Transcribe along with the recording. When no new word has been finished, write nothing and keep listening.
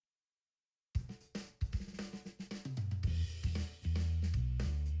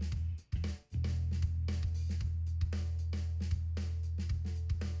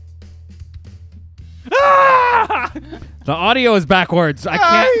The audio is backwards.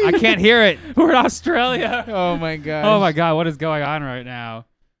 I can't hear it. We're in Australia. Oh my god. Oh my god, what is going on right now?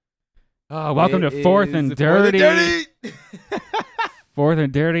 Oh, welcome to Fourth and Dirty. Fourth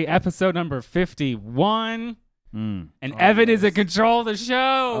and Dirty, episode number 51. And Evan is in control of the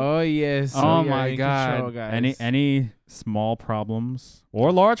show. Oh yes. Oh yeah, my in God. control, guys. Any small problems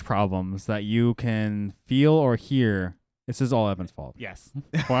or large problems that you can feel or hear, this is all Evan's fault. Yes,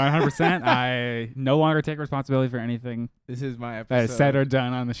 100%. I no longer take responsibility for anything This is my that episode. is said or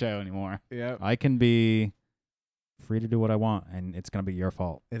done on the show anymore. Yep. I can be free to do what I want, and it's gonna be your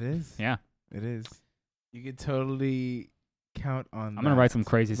fault. It is. Yeah. It is. You could totally count on. I'm gonna write some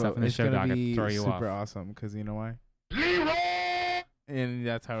crazy stuff in the it's show gonna doc be and throw you super off. awesome because you know why? And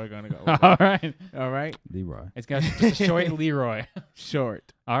that's how we're gonna go. All right. All right. Leroy. It's got just a short Leroy.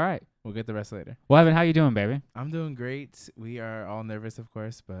 Short. All right. We'll get the rest later. Well, Evan, how you doing, baby? I'm doing great. We are all nervous, of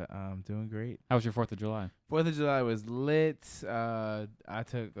course, but I'm doing great. How was your 4th of July? 4th of July was lit. I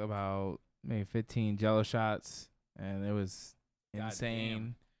took about maybe 15 Jello shots, and it was God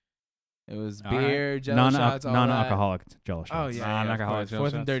insane. It was All beer, Jello shots, all that. Non-alcoholic Jello shots. Oh yeah, Non-alcoholic of Jello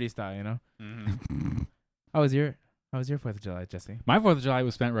course. 4th and shots. Dirty style, you know. Mm-hmm. How was your 4th of July, Jesse? My 4th of July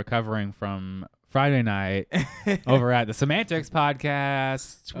was spent recovering from Friday night over at the Semantics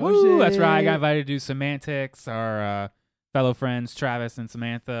podcast. Oh, Woo! That's shit. right. I got invited to do Semantics. Our fellow friends Travis and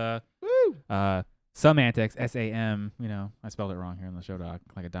Samantha. Woo! Semantics, S-A-M. You know, I spelled it wrong here in the show doc,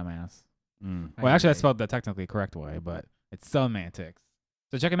 like a dumbass. Mm. Well, actually, I spelled the technically correct way, but it's Semantics.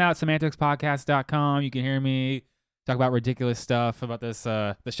 So check them out, semanticspodcast.com. You can hear me talk about ridiculous stuff about this.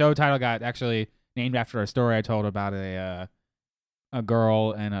 The show title got actually named after a story I told about a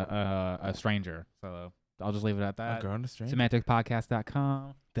girl and a stranger. So I'll just leave it at A that. girl and a stranger.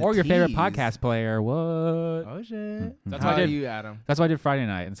 Semanticspodcast.com. The Or your favorite tease. podcast player. What? Oh shit! Mhm. That's How what I are did. you, Adam? That's what I did Friday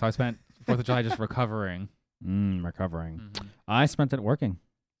night. And so I spent 4th of July just recovering. Recovering. I spent it working.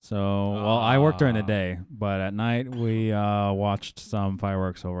 So, well, I worked during the day, but at night we watched some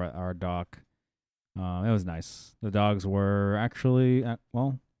fireworks over at our dock. It was nice. The dogs were actually,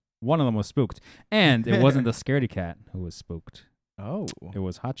 one of them was spooked. And it wasn't the scaredy cat who was spooked. Oh. It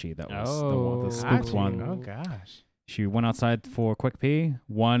was Hachi that was Oh, the spooked Hachi. one. Oh gosh. She went outside for a quick pee.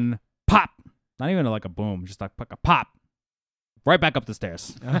 One pop. Not even like a boom, just like a pop. Right back up the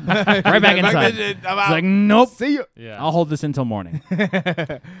stairs. Right back inside. It's like, nope. See you. Yeah. I'll hold this until morning. Oh,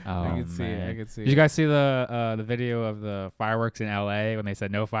 I can see it. man. I can see Did you it. guys see the video of the fireworks in LA when they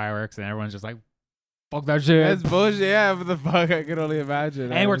said no fireworks and everyone's just like, fuck that shit? That's bullshit. Yeah, what the fuck? I can only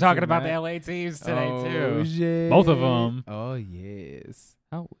imagine. And we're talking about the LA teams today Oh, too. shit. Both of them. Oh yes.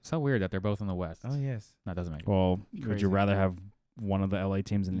 How so weird that they're both in the West. Oh yes. That doesn't make Well, would Crazy. you rather have one of the LA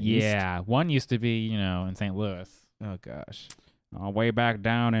teams in the East? Yeah, one used to be in St. Louis, Oh gosh. Way back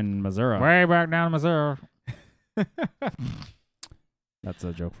down in Missouri. way back down in Missouri. That's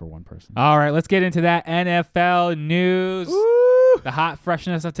a joke for one person. All right, let's get into that NFL news. Woo! The hot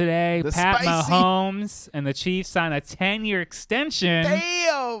freshness of today. The Pat spicy. Mahomes and the Chiefs signed a 10-year extension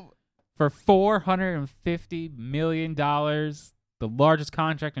Damn. for $450 million, the largest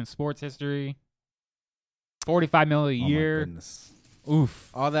contract in sports history. $45 million a Oh my year. goodness. Oof.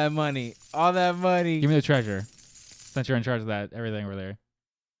 All that money. All that money. Give me the treasure. Since you're in charge of that, everything over there.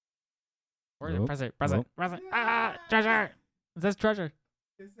 Where is it? Nope. Press it. Press it. Nope. Press it. Ah, treasure. It says treasure.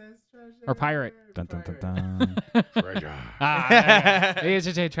 It says treasure. Or pirate. Dun, dun, dun, dun. Treasure. Maybe it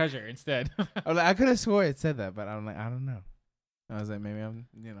should say treasure instead. I'm like, I could have swore it said that, but I'm like, I don't know. I was like, maybe I'm,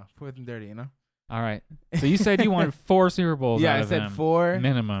 4th and Dirty, All right. So you said you wanted 4 Super Bowls Yeah, out I of said him. 4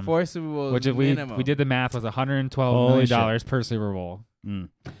 Minimum. 4 Super Bowls Which if minimum. we did the math was $112 Holy million shit. per Super Bowl. Mm.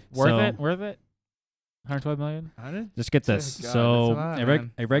 Worth So, it? Worth it? 112 million? 100? Just get this. God, So that's a lot,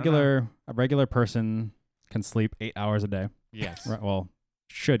 a man. regular person can sleep 8 hours a day. Yes. Right, well,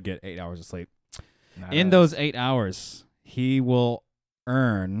 should get 8 hours of sleep. Not In us. those 8 hours, he will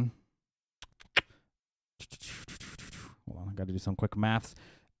earn. Hold on, I got to do some quick maths.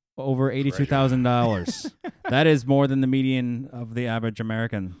 Over $82,000. That is more than the median of the average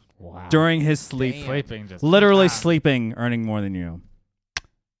American Wow. during his sleep. Damn. Sleeping just Literally Ah. sleeping, earning more than you.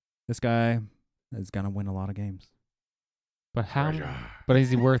 This guy is gonna win a lot of games. But how? But is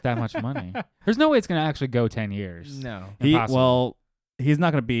he worth that much money? There's no way it's gonna actually go 10 years. No. Impossible. He's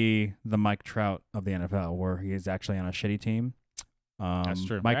not gonna be the Mike Trout of the NFL, where he is actually on a shitty team. That's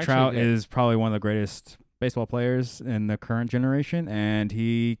true. Mike Actually, Trout yeah. is probably one of the greatest baseball players in the current generation, and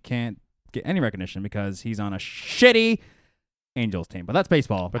he can't get any recognition because he's on a shitty Angels team, but that's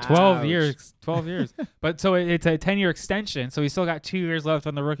baseball. But 12 Ouch. years. 12 years. But so it's a 10-year extension. So he's still got 2 years left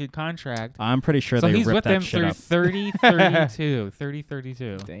on the rookie contract. I'm pretty sure So they he's ripped with that them shit through up. 30-32.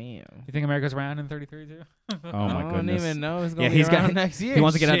 30-32. Damn. You think America's around in 30-32? Oh my I don't goodness. even know. It's gonna Yeah, be he's got- around next year. He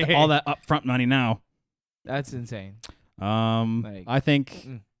wants to get Shit. all that upfront money now. That's insane. Like, I think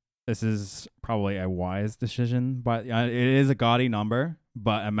mm. this is probably a wise decision, but it is a gaudy number.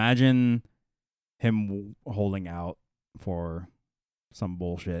 But imagine him holding out for some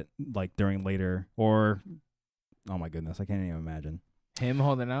bullshit like during later or oh my goodness, I can't even imagine. Him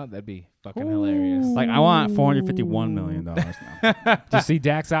holding out, that'd be fucking hilarious. Like I want $451 million now. Do you see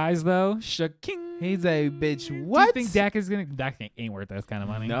Dak's eyes though? Shaking. He's a bitch. Do you What? think Dak is gonna? Dak ain't worth that kind of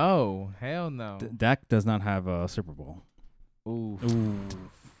money. No, hell no. Dak does not have a Super Bowl. Ooh. Ooh,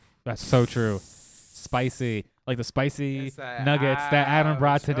 that's so true. Spicy, like the spicy It's a- nuggets that Adam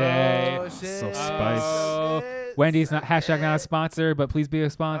brought ouch. today. Oh, So shit. spicy. Oh, Wendy's not #not a shit. sponsor, but please be a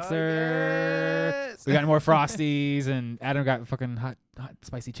sponsor. yes. We got more Frosties, and Adam got fucking hot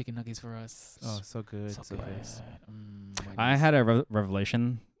spicy chicken nuggets for us. Oh, so good. so So good. good. I had a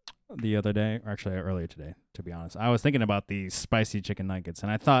revelation the other day, or actually earlier today, to be honest. I was thinking about these spicy chicken nuggets,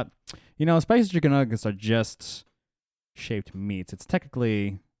 and I thought, spicy chicken nuggets are just shaped meats. It's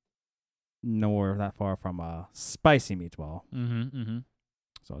technically nowhere that far from a spicy meatball. Mm-hmm.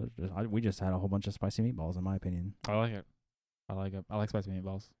 So we just had a whole bunch of spicy meatballs, in my opinion. I like it. I like it. I like spicy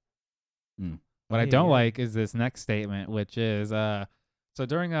meatballs. Mm. What I Yeah, don't yeah. like is this next statement, which is so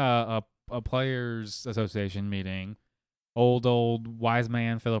during a players association meeting, old wise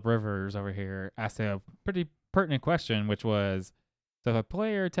man Philip Rivers over here asked a pretty pertinent question, which was, so if a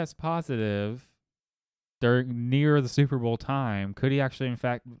player tests positive near the Super Bowl time, could he actually in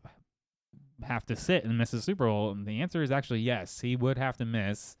fact have to sit and miss the Super Bowl? And the answer is actually yes, he would have to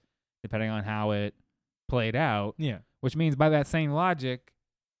miss, depending on how it played out. Yeah. Which means by that same logic,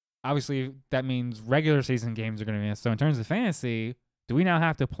 obviously that means regular season games are going to be missed. So in terms of fantasy, do we now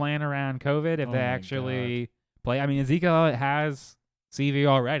have to plan around COVID if Oh they my actually play? I mean, Ezekiel has CV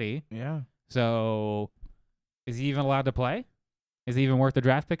already, Yeah. so is he even allowed to play? Is he even worth the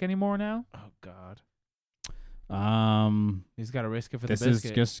draft pick anymore now? Oh God. Um, He's got to risk it for this the is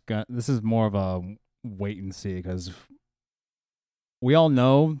biscuit. this is more of a wait and see because we all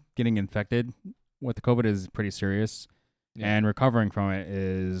know getting infected with the COVID is pretty serious. Yeah. And recovering from it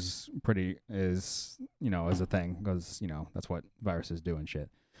is a thing because that's what viruses do and shit.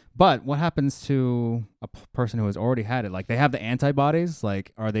 But what happens to a person who has already had it? Like they have the antibodies.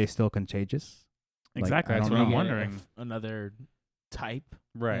 Like, are they still contagious? Like, Exactly. I That's don't what I'm know. wondering. Another type.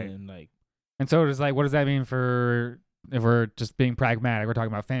 Right. And like, And so does what does that mean for if we're just being pragmatic? We're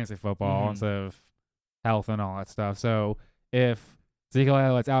talking about fantasy football Mhm. instead of health and all that stuff. So if Ezekiel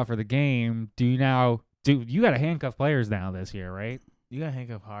Elliott's out for the game, you got to handcuff players now this year, right? you got to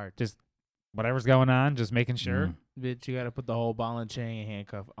handcuff hard. Whatever's going on, just making sure. Mm. Bitch, you got to put the whole ball and chain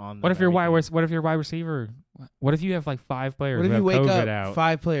handcuff on them. What if you're everything. What if you're wide receiver? What if you have like 5 players What if who you have wake COVID up out?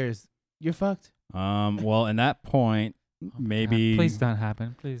 5 players? You're fucked. Well, in that point, Oh, maybe God, please don't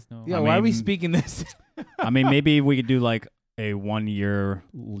happen. Please no. Yeah, I why are we mean- speaking this? I mean, maybe we could do like a 1-year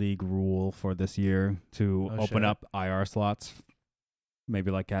league rule for this year to Oh, open shit. up IR slots.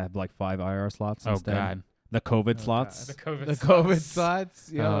 Maybe like have like 5 IR slots Oh instead. God. The COVID Oh, slots. The COVID. The COVID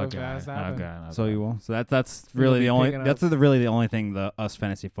slots? Yo, Oh if that's God. Oh happening. God. So you will. So that's We're gonna really be the only. picking That's up- really the only thing the us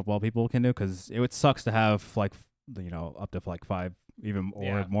fantasy football people can do because it sucks to have like up to like 5 even or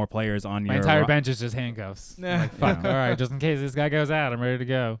Yeah. more players on My your entire bench is just handcuffs. Yeah. Like, fuck. All right, just in case this guy goes out, I'm ready to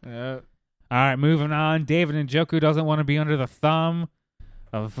go. Yep. All right, moving on. David Njoku doesn't want to be under the thumb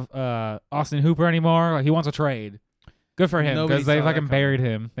of Austin Hooper anymore. Like, he wants a trade. Good for him Nobody because they saw that fucking coming. buried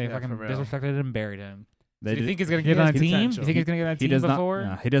him. They Yeah, fucking for real. disrespected and buried him. They Do you did- think he's gonna he get on a has team? potential. You think he's gonna get on a he team does before?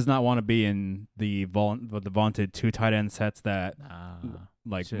 not. He does not want to be in the vaunted 2 tight end sets that Nah.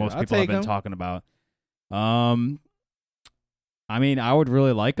 like Shit, most I'll people have take been him. talking about. I mean, I would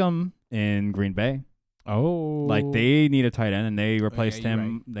really like him in Green Bay. Oh, Like they need a tight end, and they replaced you're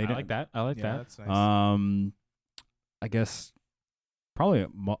him. right. They I didn't- like that. I like Yeah, that. that's nice. I guess probably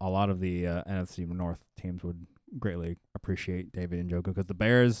a lot of the NFC North teams would greatly appreciate David Njoku because the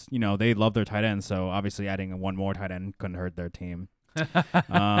Bears, they love their tight end. So obviously, adding one more tight end couldn't hurt their team.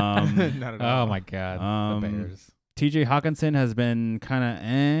 Um, Not at all. Oh my God, the Bears. T.J. Hawkinson has been kind of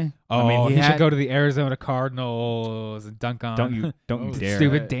eh. Oh, I mean, he he should had- go to the Arizona Cardinals and dunk on. Don't you Oh, dare!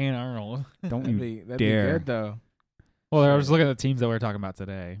 stupid Shit. Dan Arnold. Don't That'd you be, that'd dare. be good though. Well, I was Shit. looking at the teams that we were talking about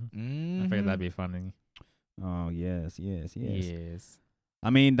today. I Mhm. figured that'd be funny. Oh yes. Yes. I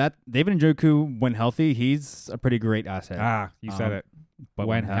mean that David Njoku, when healthy, he's a pretty great asset. Ah, you said Um, it. But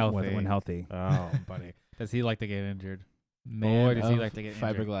when when healthy. healthy, Oh, buddy. Does he like to get injured? Man does he of like to get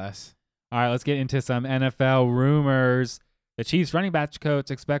injured. fiberglass. All right, let's get into some NFL rumors. The Chiefs running back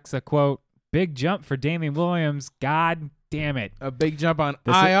coach expects a, quote, big jump for Damian Williams. God damn it. A big jump on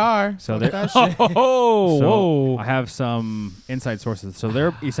This is- IR. so Fuck there- that shit. Oh, So whoa. I have some inside sources. So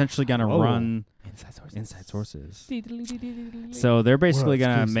they're essentially gonna Whoa. run inside sources. So they're basically World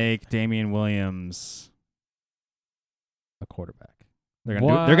gonna exclusive. make Damian Williams a quarterback. They're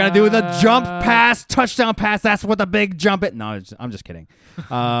gonna do the jump pass, touchdown pass. That's what the big jump it. No, I'm just kidding.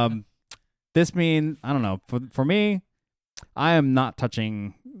 This means I don't know. For me, I am not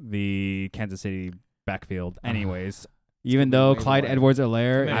touching the Kansas City backfield anyways. Even though way to Clyde work.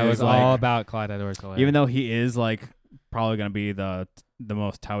 Edwards-Helaire Man, I is was like, all about Clyde Edwards-Helaire. even though he is like probably gonna be the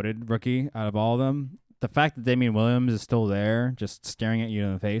most touted rookie out of all of them, the fact that Damian Williams is still there, just staring at you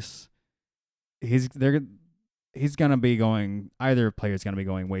in the face, he's gonna be going. Either player is gonna be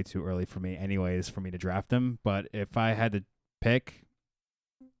going way too early for me, anyways, for me to draft him. But if I had to pick,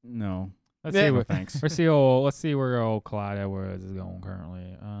 no, let's Yeah. see no what. thanks. Let's see where old Clyde Edwards is going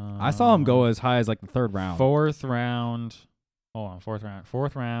currently. I saw him go as high as like the third round. Fourth round. Hold on,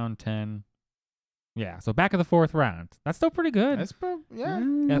 fourth round, 10. Yeah, so back of the fourth round. That's still pretty good. Yeah.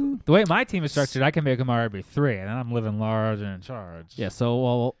 Yeah, the way my team is structured, I can make him RB3, and then I'm living large and in charge. Yeah. So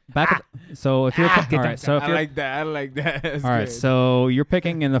well, so if you're Ah, all get right, them- so if I you're like that. I like that. That's all right, good. so you're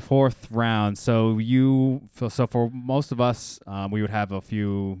picking in the fourth round. So for most of us, we would have a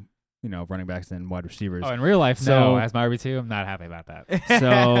few, running backs and wide receivers. Oh, in real life, So- no. As my RB2, I'm not happy about that.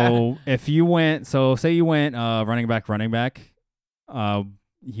 So if you went, say you went running back,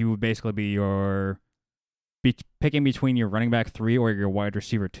 he would basically be picking between your running back 3 or your wide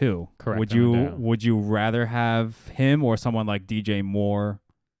receiver 2. Correct, Would no you doubt. would you rather have him or someone like DJ Moore,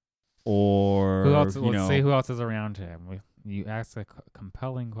 or Who else? Let's see who else is around him. You asked a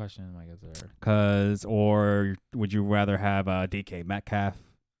compelling question, like, is there? or would you rather have DK Metcalf?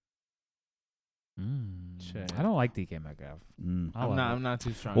 Shit. I don't like DK Metcalf. Mm. I'm not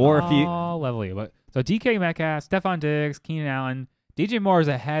too strong. Or if you- I'll level you, but so DK Metcalf, Stephon Diggs, Keenan Allen, DJ Moore is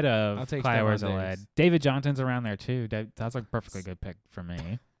ahead I'll of take Clyde Stephon Edwards-Helaire. Diggs. David Johnson's around there too. That's a perfectly good pick for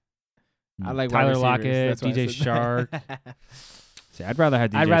me. I like Tyler wide receivers. Lockett, That's why I DJ said that. Shark. See, I'd rather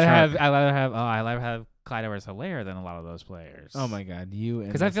have DJ I'd rather Shark. have Clyde Edwards-Helaire than a lot of those players. Oh my God, you.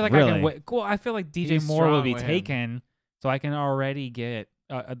 Because I feel like Really? I can wait. Cool. I feel like DJ He's Moore will strong be with him. taken, so I can already get.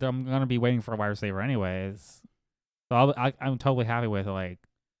 I'm gonna be waiting for a wide receiver anyways, so I'm totally happy with like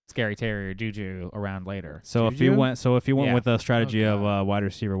Scary Terry or Juju around later. So if you went Yeah. with a strategy Oh, of God. wide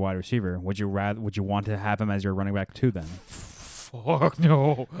receiver, would you want to have him as your running back 2 then? Fuck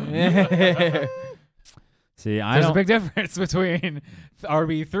no. See, I There's a don't. big difference between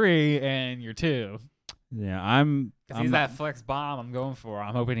RB3 and your 2. Yeah, I'm. Because he's that flex bomb I'm going for.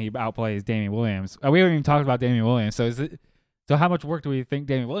 I'm hoping he outplays Damian Williams. We haven't even talked about Damian Williams. So how much work do we think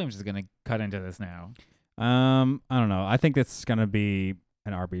Damian Williams is going to cut into this now? I don't know. I think it's gonna be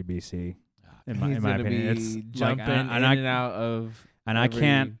an RBBC in my He's opinion. gonna be It's jumping like, in and out of. and I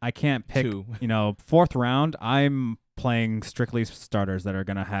can't pick. 2. Fourth round. I'm playing strictly starters that are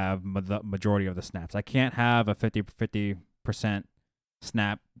gonna have the majority of the snaps. I can't have a 50%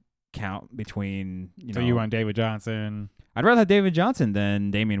 snap count between. So you want David Johnson, I'd rather have David Johnson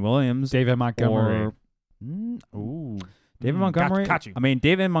than Damian Williams. David Montgomery. Or, David Montgomery. Got you. I mean,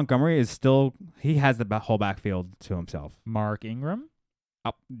 David Montgomery is still. He has the whole backfield to himself. Mark Ingram,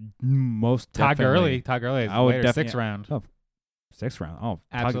 Most Todd definitely. Gurley is I would later, definitely- 6th round. Oh, 6th round. Oh,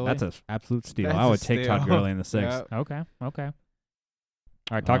 Absolutely. that's an absolute steal. That's I a would take Todd steal. Gurley in the 6th. Yep. Okay. All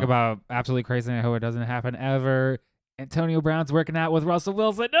right, talk Uh, about absolutely crazy. I hope it doesn't happen ever. Antonio Brown's working out with Russell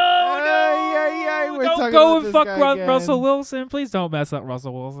Wilson. No, We're don't talking go about and this fuck guy again. Russell Wilson. Please don't mess up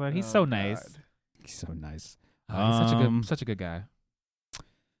Russell Wilson. He's so Oh, nice. God. He's so nice. He's such a good guy.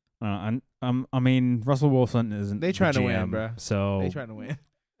 I mean, Russell Wilson isn't. They the trying to win, GM, bruh. So They trying to win.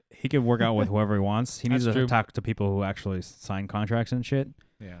 he could work out with whoever he wants. He needs That's to true. talk to people who actually sign contracts and shit.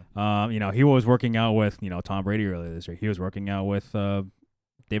 Yeah. He was working out with Tom Brady earlier this year. He was working out with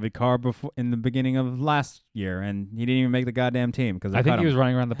David Carr before in the beginning of last year, and he didn't even make the goddamn team because I think he was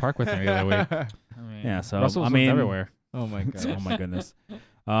running around the park with me the other week. I mean, Yeah, so, Russell I Wilson's mean- everywhere. Oh my God. Oh my goodness.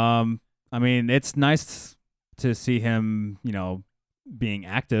 I mean, it's nice to see him, being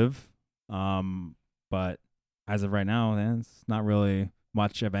active. But as of right now, it's not really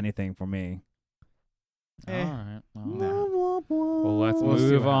much of anything for me. Eh. All right. Nah. Well, let's We'll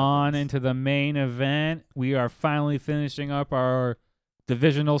see move what on happens. into the main event. We are finally finishing up our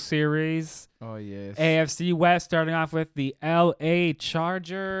divisional series. Oh yes. AFC West starting off with the LA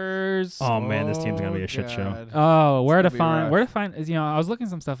Chargers. Oh man, this team's gonna be a shit show. God. Oh, where gonna to be find? rough. Where to find? Is I was looking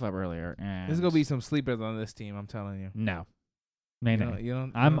some stuff up earlier, and There's gonna be some sleepers on this team. I'm telling you. no, nay, You nay. don't, you don't,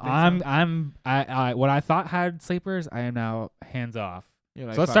 you I'm don't think so? I what I thought had sleepers, I am now hands off. You're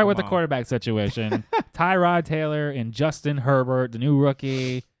like, So let's fuck start with the 'em all. quarterback situation. Tyrod Taylor and Justin Herbert, the new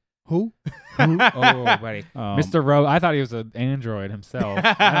rookie. Who? Oh, buddy. Mr. Rowe, I thought he was an android himself.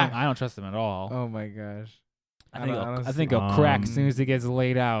 I don't trust him at all. Oh my gosh. I think don't I think see- he'll crack as soon as he gets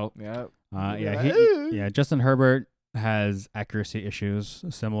laid out. Yep. Yeah, Justin Herbert has accuracy issues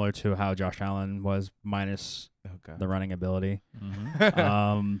similar to how Josh Allen was minus Oh god. the running ability.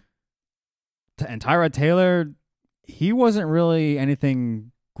 Mm-hmm. And Tyrod Taylor, he wasn't really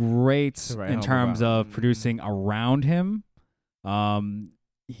anything great To write in home terms about. of producing around him.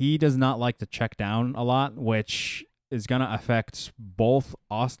 He does not like to check down a lot, which is going to affect both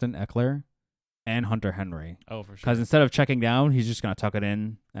Austin Eckler and Hunter Henry. Oh, for sure. Because instead of checking down, he's just going to tuck it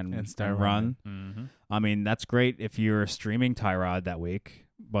in and start run. Mm-hmm. I mean, that's great if you're streaming Tyrod that week,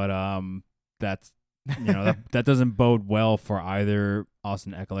 but that's that doesn't bode well for either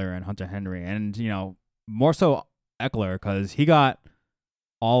Austin Eckler and Hunter Henry, and more so Eckler because he got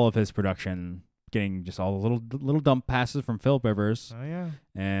all of his production getting just all the little dump passes from Phillip Rivers, Oh yeah.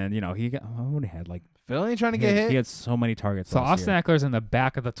 and he got what he had like Phil ain't trying to he get had, hit. he had so many targets. So last Austin year. Eckler's in the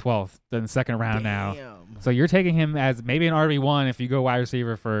back of the 12th, then second round now. Damn. So you're taking him as maybe an RB1 if you go wide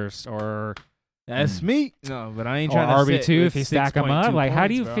receiver first, or That's me. No, but I ain't or trying to RB2 if you stack him up. Like, how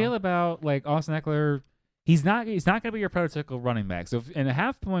do you bro. feel about like Austin Eckler? He's not going to be your prototypical running back. So in a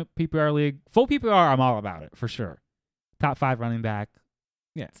half-point PPR league, full PPR, I'm all about it for sure. Top 5 running back,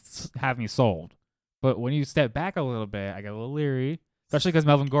 Yeah. have me sold. But when you step back a little bit, I get a little leery, especially because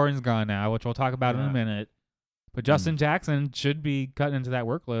Melvin Gordon's gone now, which we'll talk about in a Yeah. minute. But Justin Jackson should be cutting into that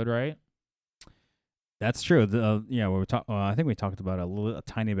workload, right? That's true. I think we talked about it a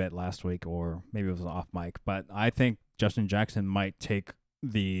tiny bit last week, or maybe it was off mic. But I think Justin Jackson might take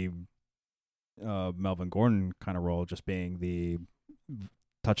the Melvin Gordon kind of role, just being the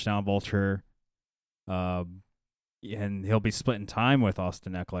touchdown vulture, and he'll be splitting time with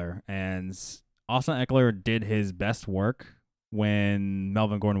Austin Eckler. And Austin Eckler did his best work when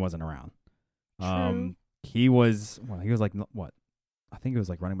Melvin Gordon wasn't around. True. He was like what? I think it was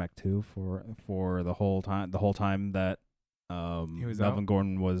like running back 2 for the whole time that He was Melvin out?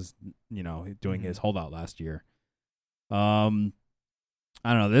 Gordon was doing Mhm. his holdout last year. I don't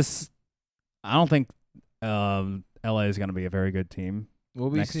know this. I don't think LA is going to be a very good team. We'll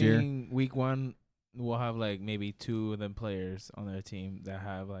be next year. seeing week 1. We'll have like maybe 2 of them players on their team that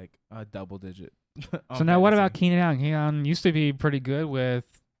have like a double digit. So now what about Keenan Allen? Keenan Allen used to be pretty good with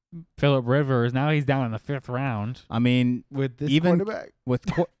Phillip Rivers. Now he's down in the 5th round. I mean, with this even- quarterback?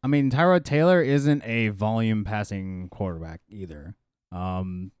 Tyrod Taylor isn't a volume passing quarterback either.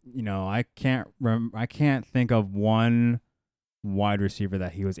 I can't think of one wide receiver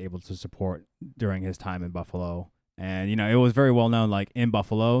that he was able to support during his time in Buffalo. And it was very well known, like in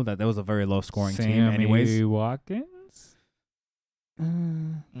Buffalo, that was a very low scoring team, anyways. Watkins.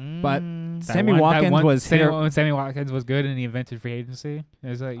 But Mm. Sammy Watkins was here. when Sammy Watkins was good and he invented free agency.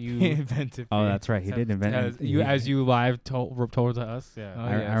 Is that He you? invented. Oh, free- that's right. He did invent as you live told to us. Yeah. Oh,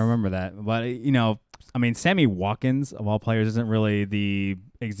 I yes. remember that. But, Sammy Watkins, of all players, isn't really the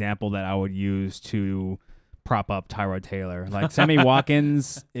example that I would use to prop up Tyrod Taylor. Like, Sammy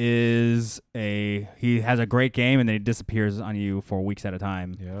Watkins he has a great game, and then he disappears on you for weeks at a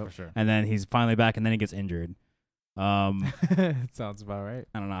time. Yep. For sure. And then he's finally back, and then he gets injured. Sounds about right.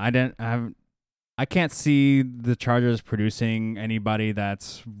 I don't know. I can't see the Chargers producing anybody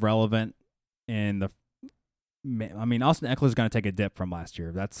that's relevant in the. I mean, Austin Eckler is going to take a dip from last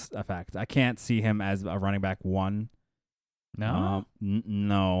year. That's a fact. I can't see him as a running back 1. No.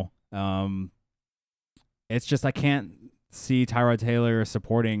 No. It's just I can't see Tyrod Taylor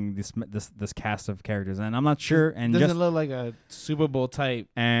supporting this cast of characters, and I'm not sure. And Doesn't look like a Super Bowl type.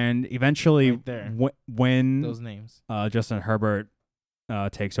 eventually, Right there. when Those names. Justin Herbert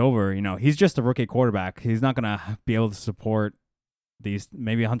takes over, he's just a rookie quarterback. He's not gonna be able to support these.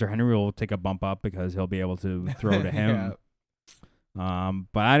 Maybe Hunter Henry will take a bump up because he'll be able to throw to him.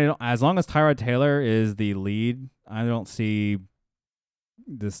 But I don't. As long as Tyrod Taylor is the lead, I don't see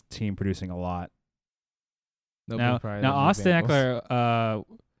this team producing a lot. Now Austin Eckler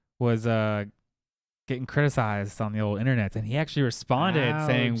was getting criticized on the old internet, and he actually responded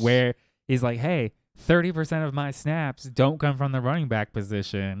saying Ouch. where he's like, "Hey, 30% of my snaps don't come from the running back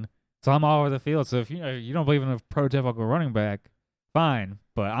position, so I'm all over the field. So if you don't believe in a prototypical running back, fine,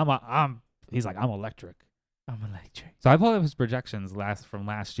 but he's like, I'm electric. I'm electric. So I pulled up his projections from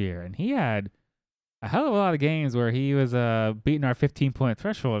last year, and he had a hell of a lot of games where he was beating our 15-point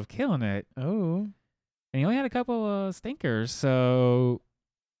threshold of killing it. Oh. And he only had a couple of stinkers. So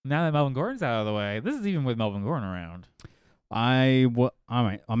now that Melvin Gordon's out of the way, this is even with Melvin Gordon around. I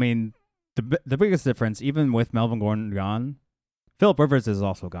mean, the biggest difference, even with Melvin Gordon gone, Phillip Rivers is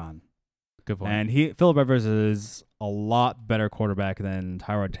also gone. Good point. And Phillip Rivers is a lot better quarterback than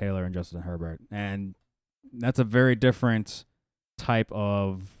Tyrod Taylor and Justin Herbert. And that's a very different type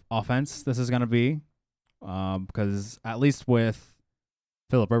of offense this is going to be. Because at least with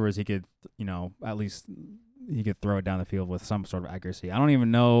Phillip Rivers, he could, at least he could throw it down the field with some sort of accuracy. I don't even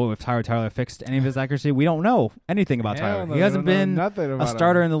know if Tyrod Taylor fixed any of his accuracy. We don't know anything about Hell Tyrod. no, He hasn't we don't been know nothing about a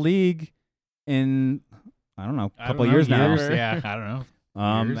starter him. in the league in, I don't know, a I couple don't of years know, now. Yeah, I don't know.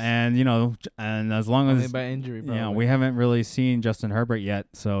 And and as long Only as by injury, probably. we haven't really seen Justin Herbert yet,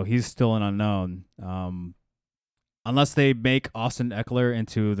 so he's still an unknown. Unless they make Austin Eckler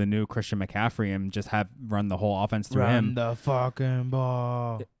into the new Christian McCaffrey and just run the whole offense through Run him, the fucking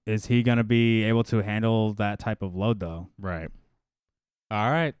ball. is he gonna be able to handle that type of load though? Right.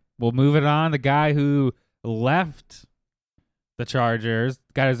 All right. We'll move it on. The guy who left the Chargers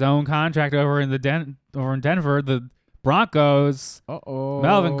got his own contract over in Denver. The Broncos. Uh-oh.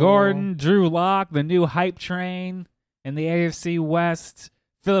 Melvin Gordon, Drew Lock, the new hype train in the AFC West.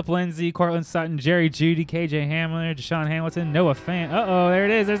 Philip Lindsay, Cortland Sutton, Jerry Jeudy, KJ Hamler, Deshaun Hamilton, Noah Fant. There it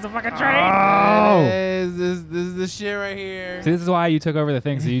is. There's the fucking train. Oh! This is the shit right here. See, this is why you took over the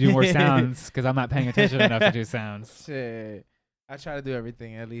thing, so you do more sounds, because I'm not paying attention enough to do sounds. Shit. I try to do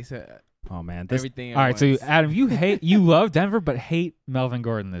everything, at least. Oh man, Everything at All right, so once. Adam, you love Denver, but hate Melvin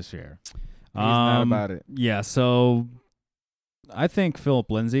Gordon this year. He's not about it. Yeah, so I think Philip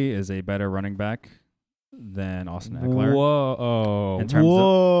Lindsay is a better running back than Austin Eckler. Whoa. In terms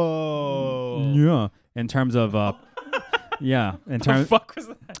Whoa. Yeah, in terms of The fuck was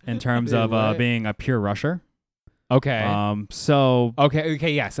that? in terms Dude, of what? being a pure rusher. Okay. So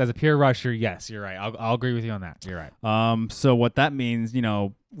Okay, yes. As a pure rusher, yes, you're right. I'll agree with you on that. You're right. so what that means,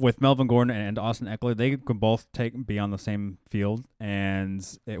 with Melvin Gordon and Austin Eckler, they could both be on the same field, and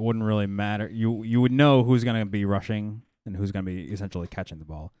it wouldn't really matter. You would know who's going to be rushing and who's going to be essentially catching the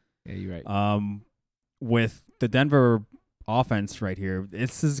ball. Yeah, you're right. With the Denver offense right here,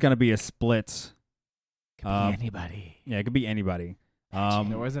 this is going to be a split. Could be anybody. Yeah, it could be anybody.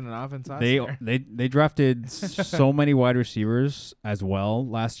 There wasn't an offense last They year. they drafted so many wide receivers as well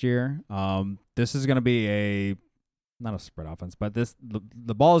last year. This is going to be not a spread offense, but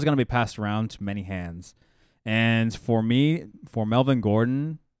the ball is going to be passed around to many hands. And for Melvin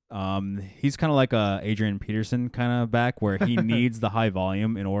Gordon, he's kind of like a Adrian Peterson kind of back, where he needs the high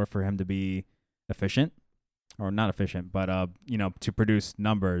volume in order for him to be efficient, or not efficient, but to produce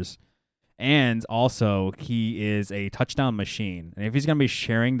numbers. And also, he is a touchdown machine. And if he's going to be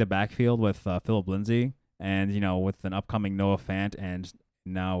sharing the backfield with Philip Lindsay, and with an upcoming Noah Fant, and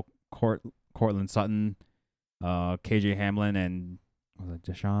now Cortland Sutton, KJ Hamlin, and was it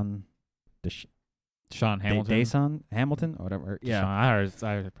Deshaun Hamilton. Deshaun Hamilton or whatever. Yeah. Deshaun.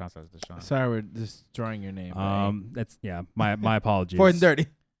 I heard pronounce it as Deshaun. Sorry, we're destroying your name. right? That's my apologies. 4th and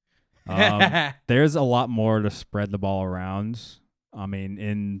 30. There's a lot more to spread the ball around. I mean,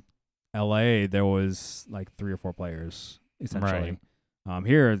 in LA, there was like 3 or 4 players essentially.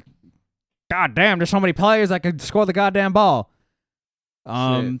 Here, goddamn, there's so many players that could score the goddamn ball.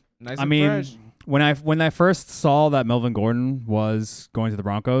 Shit. Nice I and mean, fresh. when I first saw that Melvin Gordon was going to the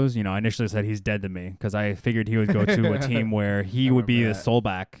Broncos, I initially said he's dead to me, because I figured he would go to a team where he I would be the remember that. sole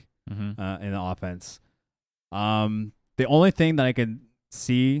back Mm-hmm. in the offense. The only thing that I could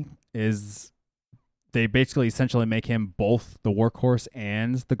see is they basically essentially make him both the workhorse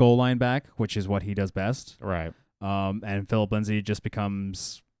and the goal line back, which is what he does best. Right. And Philip Lindsay just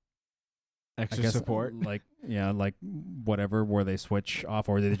becomes Extra I guess, support. like whatever, where they switch off,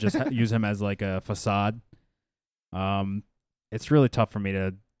 or they just use him as like a facade. It's really tough for me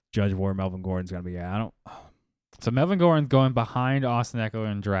to judge where Melvin Gordon's gonna be. I don't, So Melvin Gordon's going behind Austin Eckler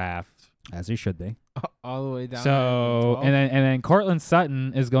in draft. as he should be. All the way down. So there and then Cortland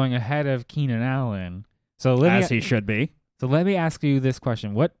Sutton is going ahead of Keenan Allen. So As he should be. So let me ask you this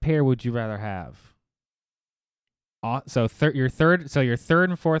question: what pair would you rather have? Your third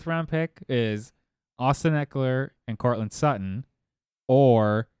and fourth round pick is Austin Eckler and Cortland Sutton,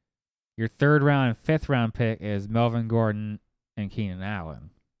 or your third round and fifth round pick is Melvin Gordon and Keenan Allen.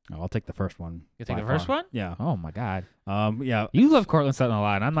 I'll take the first one. You take by the first far. one? Yeah. Oh my God. Yeah. You love Cortland Sutton a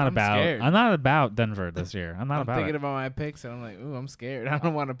lot. I'm scared. not about Denver this year. I'm not I'm about thinking it. about my picks, and I'm like, ooh, I'm scared. I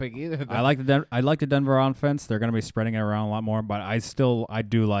don't want to pick either. Of them. I like the Denver offense. They're going to be spreading it around a lot more, but I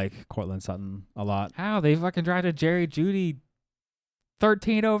do like Cortland Sutton a lot. How they fucking drafted Jerry Jeudy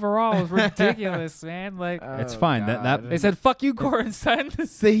 13 overall is ridiculous, man. Like It's fine. That- God. they said, "Fuck you, Cortland Sutton."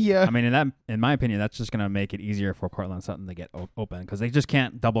 see ya. I mean, in my opinion, that's just going to make it easier for Cortland Sutton to get open because they just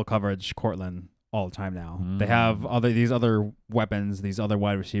can't double coverage Cortland all the time now. They have these other weapons, these other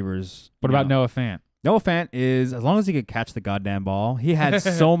wide receivers. What you about know. Noah Fant? Noah Fant is, as long as he could catch the goddamn ball, he had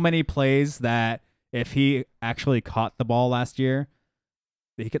so many plays that if he actually caught the ball last year,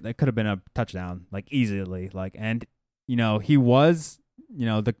 that could have been a touchdown, like easily. Like, and he was,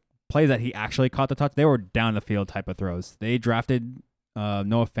 the plays that he actually caught the touch, they were down the field type of throws. They drafted Noah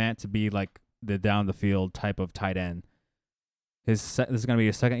Fant to be like the down the field type of tight end. This is going to be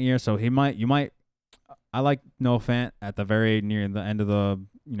his second year, so I like Noah Fant at the very near the end of the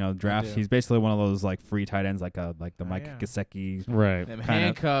draft. do. He's basically one of those like free tight ends, like the Mike yeah. Gesicki. Right. Them kinda-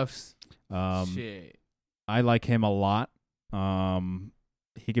 handcuffs. Um, Shit. I like him a lot.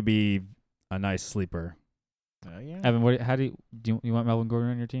 He could be a nice sleeper. Oh yeah. Evan, how do you want Melvin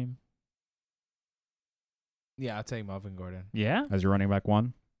Gordon on your team? Yeah, I'll take Melvin Gordon. Yeah. As your running back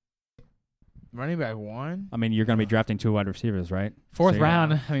one. Running back one. I mean, you're going to be drafting 2 wide receivers, right? Fourth So you're-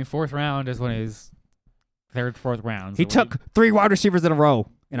 round. I mean, fourth round is when his third, fourth rounds. He took 3 wide receivers in a row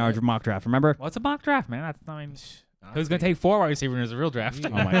in our mock draft. Remember? What's a mock draft, man? Who's gonna take 4 wide receivers in a real draft? Oh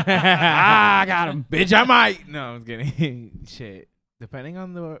my! I got him. Bitch, I might. No, I'm kidding. Shit. Depending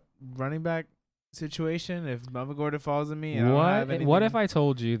on the running back situation, if Melvin Gordon falls in me, and I don't have anything, What if I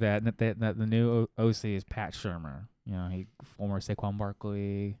told you that the new OC is Pat Shermer? He former Saquon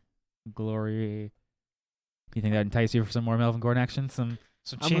Barkley, Glory. You think that entice you for some more Melvin Gordon action? Some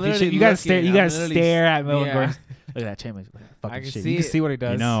I'm championship. literally You gotta stare. looking- You I'm gotta literally stare at Melvin yeah. Gordon. Look at that championship. Fucking I can shit. see You can it. see what he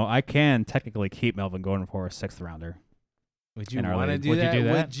does. I can technically keep Melvin Gordon for a 6th rounder Would you in our want to league. do Would you that? do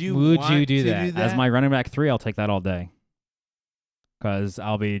that? Would you Would want you do to that? do that? as my running back 3. I'll take that all day. Because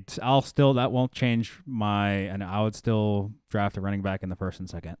that won't change and I would still draft a running back in the 1st and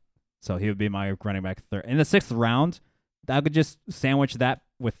 2nd. So he would be my running back 3rd. In the 6th round, I could just sandwich that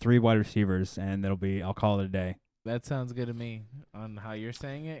with 3 wide receivers, and I'll call it a day. That sounds good to me on how you're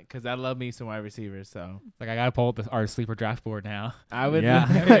saying it, because I love me some wide receivers. So Like I gotta pull up our sleeper draft board now. I would. Yeah.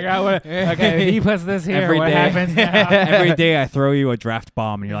 Figure out what. Okay, if he puts this here. Every what day. happens now? Every day I throw you a draft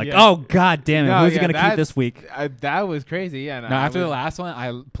bomb, and you're like, Yeah. oh, God damn it. No, Who's he yeah, going to keep that's- this week? That was crazy. Yeah. No, after the last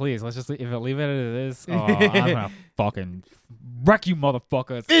one, please let's just if I leave it as it is. Oh, I'm gonna fucking wreck you,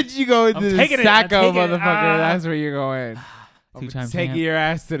 motherfuckers. Bitch, you go into I'm the taking it, Sacco, I'm taking it. motherfucker. That's where you're going. Two-time taking champ. your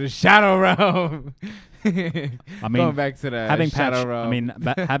ass to the shadow realm. I mean, going back to the having shadow realm.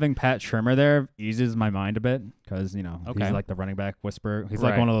 having Pat Shermer there eases my mind a bit because Okay. he's like the running back whisperer. He's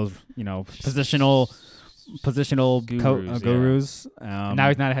Right. like one of those positional Gurus, gurus. And now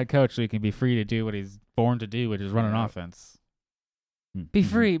he's not a head coach, so he can be free to do what he's born to do, which is run an Yeah. offense. Be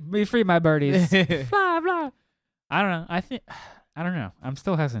free, my birdies. Fly, fly. I don't know. I don't know. I'm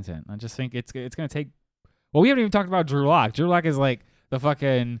still hesitant. I just think it's gonna take. Well, we haven't even talked about Drew Lock. Drew Lock is like the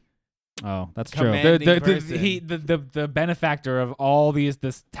fucking Oh, that's true. Command- the benefactor of all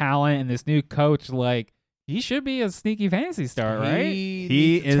this talent and this new coach. Like he should be a sneaky fantasy star, right? He He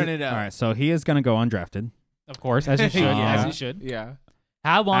needs to is turn it up. all right. So he is going to go undrafted. Of course, as he should. Yeah. As he should. Yeah.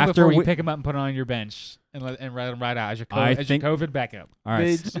 How long After before you we- pick him up and put him on your bench and let him ride out as your I your think- COVID backup? All right.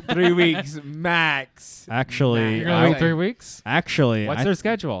 Bitch, 3 weeks max. Actually, You're Max. gonna wait I- 3 weeks. Actually, What's I- their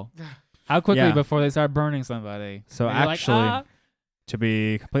schedule? How quickly Yeah. before they start burning somebody? So And you're like, actually, "Ah." to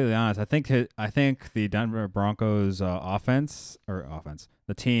be completely honest, I think the Denver Broncos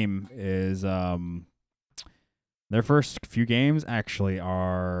the team is their first few games actually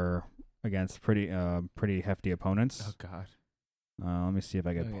are against pretty hefty opponents. Oh God. Let me see if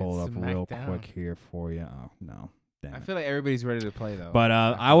I can Oh, pull it yeah, up smack real down. quick here for you. Oh no, damn I it. feel like everybody's ready to play though. But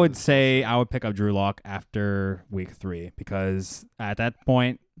After I would this say bullshit. I would pick up Drew Lock after week 3 because at that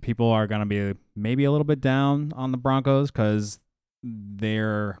point people are going to be maybe a little bit down on the Broncos because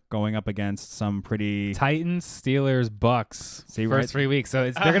they're going up against some pretty Titans, Steelers, Bucks. See, first right? 3 weeks, so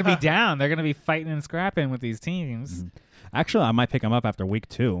they're gonna be down. They're gonna be fighting and scrapping with these teams. Mhm. Actually, I might pick him up after week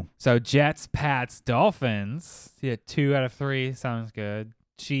 2. So Jets, Pats, Dolphins. Yeah, 2 out of 3 sounds good.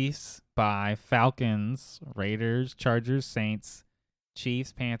 Chiefs, bye. Falcons, Raiders, Chargers, Saints,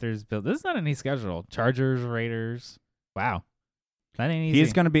 Chiefs, Panthers, Bills. This is not an easy schedule. Chargers, Raiders. Wow. That ain't easy.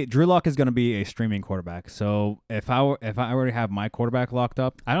 He's going to be Drew Lock is going to be a streaming quarterback. So if I already have my quarterback locked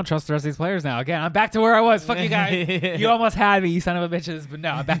up, I don't trust the rest of these players now. Again, I'm back to where I was. Fuck you guys. You almost had me, you son of a bitches. But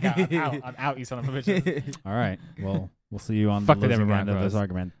no, I'm back out. I'm out, you son of a bitches. all right. Well, we'll see you on Fuck the the losing Denver end of this Broncos.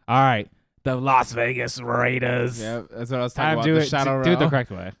 argument. All right. The Las Vegas Raiders. Yeah, that's what I was Time talking to about. The shadow do it the realm.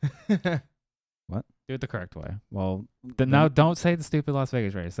 correct way. What? Do it the correct way. Well, No, don't say the stupid Las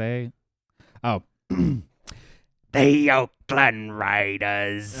Vegas Raiders. Say the Oakland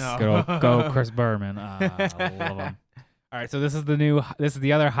Raiders. go Chris Berman. I love him. All right, so this is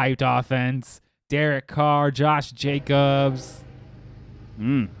the other hyped offense. Derek Carr, Josh Jacobs.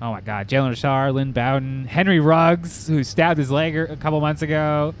 Mm. Oh my God, Jalen Richard, Lynn Bowden, Henry Ruggs, who stabbed his leg a couple months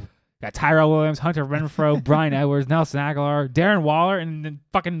ago. Got Tyrell Williams, Hunter Renfrow, Brian Edwards, Nelson Aguilar, Darren Waller, and then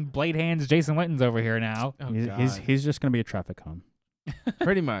fucking blade hands Jason Witten's over here now. Oh, He's just going to be a traffic cone.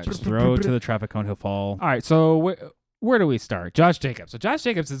 pretty much. Just throw to the traffic cone, he'll fall. All right, so where do we start? Josh Jacobs. So Josh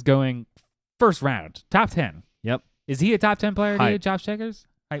Jacobs is going first round, top 10. Yep. Is he a top 10 player to you, Hype. Josh Jacobs?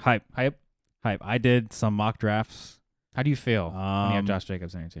 Hype. I did some mock drafts. How do you feel when you have Um, Josh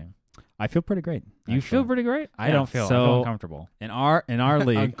Jacobs on your team? I feel pretty great. You feel actually. pretty great? I Yeah, don't feel. I so- feel uncomfortable. In our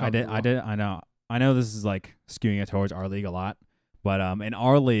league, Uncomfortable. I know this is like skewing it towards our league a lot, but in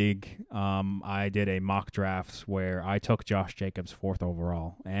our league, I did a mock draft where I took Josh Jacobs 4th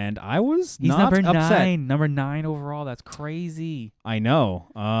overall, and I was He's not number upset. number 9 overall. That's crazy. I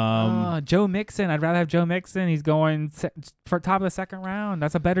know. Joe Mixon. I'd rather have Joe Mixon. He's going for top of the second round.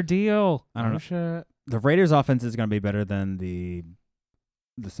 That's a better deal. I don't know. Sure. The Raiders' offense is going to be better than the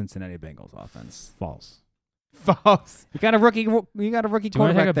Cincinnati Bengals offense. False. False. You got a rookie. You got a rookie Do you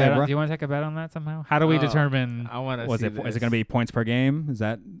want to take quarterback a there, bet? bro. Do you want to take a bet on that somehow? How do we determine? I want to Was see it? this. Is it going to be points per game? Is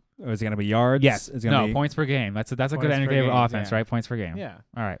that? Or is it going to be yards? Yes. It's gonna No, be, points per game. That's a good Points per indicator of game, offense, yeah. right? Points per game. Yeah.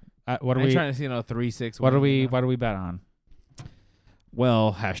 All right. What do I'm we? trying to see 3-6. What do we bet on?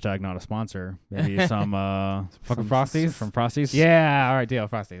 Well, hashtag not a sponsor. Maybe some Fucking some- Frosties? from Frosties. Yeah. All right. Deal.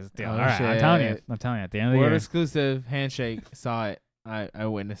 Frosties. Deal. Oh, all right. I'm telling you. shit. I'm telling you. At the end of the Word year. exclusive handshake. Saw it. I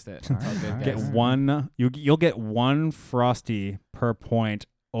witnessed it. All right, Oh, good all right. Get guys. one. You'll get one Frosty per point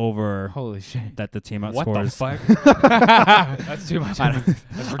over Holy shit. that the team What the outscores. fuck? That's too much. I-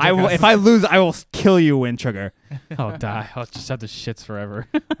 That's I will. ridiculous. If I lose, I will kill you, Win Sugar. I'll die. I'll just have the shits forever.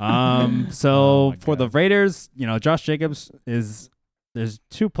 So Oh my for the God. Raiders, Josh Jacobs is. There's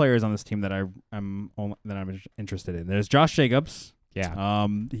 2 players on this team that I'm interested in. There's Josh Jacobs. Yeah.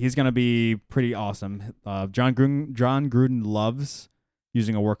 He's gonna be pretty awesome. John Gruden loves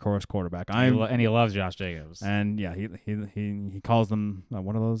using a workhorse quarterback. And he loves Josh Jacobs. And yeah, he calls them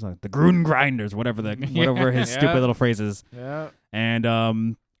what are those? The Gruden grinders, whatever whatever his Yeah. stupid little phrase is. Yeah. And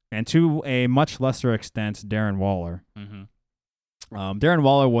to a much lesser extent, Darren Waller. Mm-hmm. Darren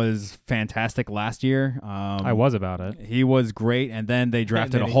Waller was fantastic last year. I was about it. He was great, and then they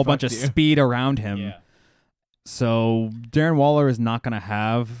drafted then a he whole bunch of fucked you. speed around him. So Darren Waller is not going to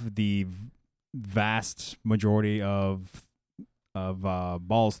have the vast majority of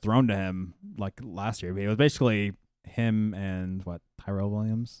balls thrown to him like last year. It was basically him and Tyrell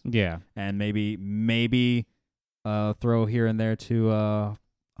Williams, Yeah. and maybe throw here and there to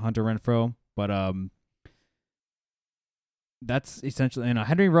Hunter Renfrow, but that's essentially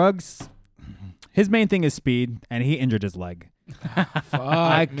Henry Ruggs. His main thing is speed, and he injured his leg. Fuck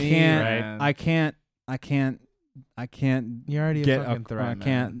I me, can't. man. I can't You're already get a fucking threat. I man.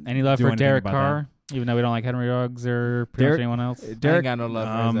 can't. Any love do for anything Derek about Carr? Even though we don't like Henry Ruggs or pretty much Derek- anyone else. I ain't Derek, got no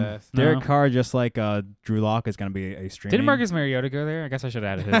love for his ass. No. Derek Carr, just like Drew Lock, is going to be a streaming. Didn't Marcus Mariota go there? I guess I should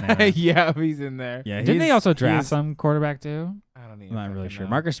have added his name. Yeah, he's in there. Yeah, Didn't they he's- also draft he's- some quarterback too? I don't even. I'm not really fucking sure. know.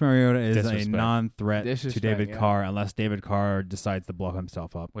 Marcus Mariota is a Disrespect. non-threat to Disrespect, David yeah. Carr unless David Carr decides to blow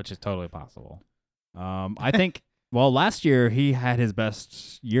himself up. Which is totally possible. I think. Well, last year he had his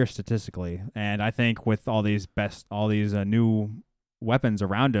best year statistically, and I think with all these new weapons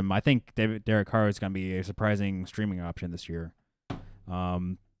around him, I think Derek Carr is going to be a surprising streaming option this year.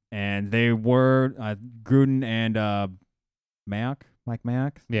 And they were Gruden and Mike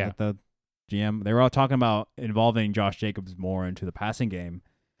Mayock, Yeah. like the GM. They were all talking about involving Josh Jacobs more into the passing game,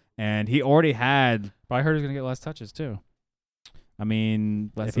 and he already had. But I heard he's gonna get less touches too. I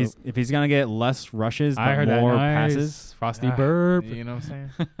mean, Let's if he's gonna get less rushes I but heard more that. Nice. passes, Frosty Ah, burp. You know what I'm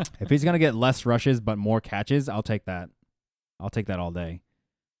saying? if he's gonna get less rushes but more catches, I'll take that. I'll take that all day.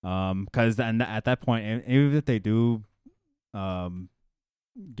 Because at that point, even if they do,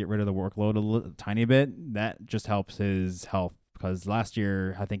 get rid of the workload a tiny bit, that just helps his health. Because last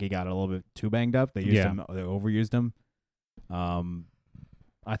year, I think he got a little bit too banged up. They overused him.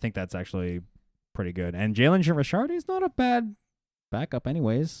 I think that's actually pretty good. And Jalen Richard is not a bad backup,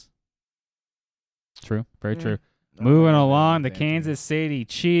 anyways. True. Very Yeah. true. Moving Oh, along, the thank Kansas City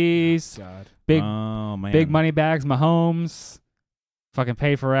Chiefs. God. Big Oh man. big money bags, Mahomes. Fucking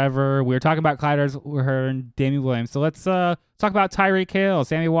pay forever. We were talking about Clyde Edwards-Helaire and Damian Williams. So let's talk about Tyreek Hill,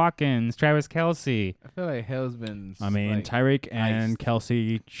 Sammy Watkins, Travis Kelce. I feel like Hill's been. I mean, like, Tyreek and iced.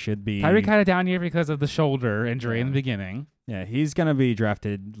 Kelsey should be. Tyreek had a down year because of the shoulder injury in the beginning. Yeah, he's gonna be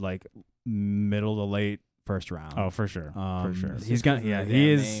drafted like middle to late first round. Oh, for sure. For sure. It's He's just gonna. 'cause of Yeah, the he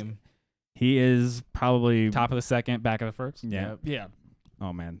damn is. name. He is probably Top of the second, back of the first. Yeah. Yep. Yeah.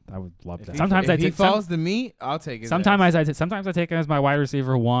 Oh man, I would love If that. he- Sometimes if I he take some- falls to me, I'll take it. Sometimes I take him as my wide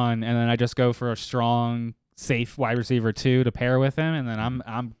receiver 1, and then I just go for a strong, safe wide receiver 2 to pair with him, and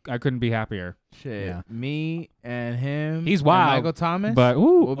then I couldn't be happier. Shit. Yeah. Me and him. He's and wild, Michael Thomas. But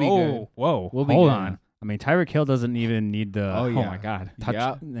ooh, We'll be oh, good. whoa, We'll be hold good. on. I mean, Tyreek Hill doesn't even need to. Oh, Oh yeah. my god, touch.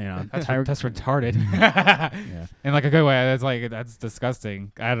 Yup. You know, that's, Tyreek. that's retarded. Yeah. In like a good way. That's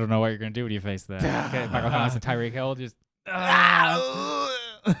disgusting. I don't know what you're gonna do when you face that. Okay, Michael Thomas and Tyreek Hill just.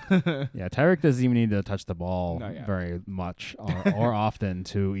 Yeah, Tyreek doesn't even need to touch the ball No, yeah. very much or often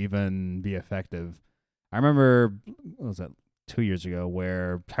to even be effective. I remember, what was that, 2 years ago,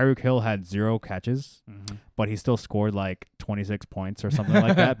 where Tyreek Hill had 0 catches, but he still scored like 26 points or something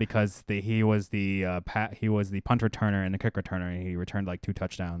like that because he was the punt returner and the kick returner, and he returned like 2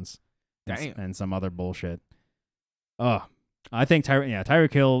 touchdowns Damn. and some other bullshit. I think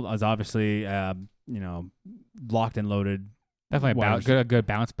Tyreek Hill is obviously locked and loaded. Definitely wide a good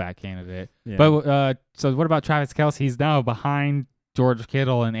bounce back candidate. Yeah. But so what about Travis Kelce? He's now behind George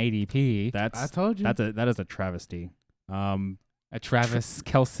Kittle and ADP. I that's told you. that is a travesty. A Travis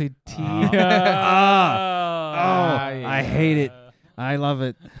Kelce T. Oh. I hate it. I love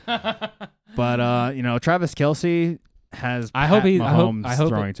it. But Travis Kelce has I hope Mahomes I hope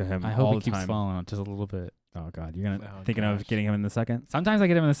throwing to him I all hope he the keeps time. falling just a little bit. Oh God, you're gonna Oh, thinking gosh. of getting him in the second? Sometimes I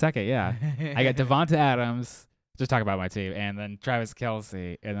get him in the second. Yeah, I got Devonta Adams. Just talk about my team, and then Travis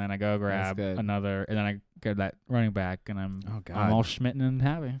Kelce, and then I go grab good. another, and then I get that running back, and I'm Oh God. I'm all schmitten and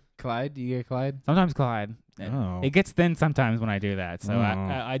happy. Clyde, do you get Clyde? Sometimes Clyde. Oh. It gets thin sometimes when I do that, so Oh.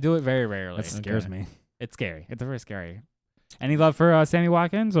 I do it very rarely. That scares Okay. me. It's scary. It's very scary. Any love for Sammy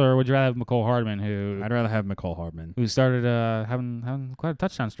Watkins, or would you rather have McCole Hardman, I'd rather have McCole Hardman. who started having quite a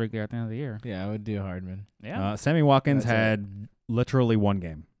touchdown streak there at the end of the year? Yeah, I would do Hardman. Yeah, Sammy Watkins That's it. had literally one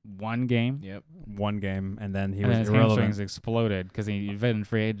game, one game. Yep. and then he And was his irrelevant. hamstrings exploded because he evaded in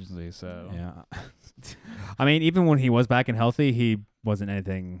free agency. So Yeah. I mean, even when he was back and healthy, he wasn't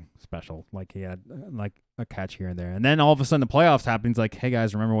anything special. Like he had like a catch here and there, and then all of a sudden the playoffs happened. He's like, "Hey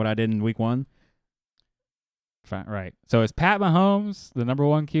guys, remember what I did in week 1?" Right. So is Pat Mahomes the number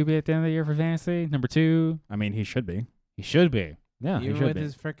 1 QB at the end of the year for fantasy? Number 2? I mean, he should be. He should be. Yeah, he Even should with be.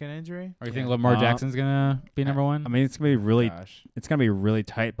 his freaking injury. Or you think Lamar Jackson's gonna be number 1? I mean, it's gonna be really, Gosh. it's gonna be really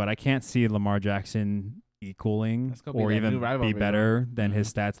tight. But I can't see Lamar Jackson equaling That's gonna be or that even new rivalry, be better than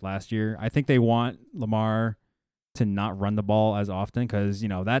his stats last year. I think they want Lamar to not run the ball as often because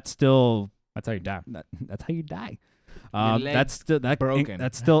that's still That's how you die. that's how you die. legs That's still broken.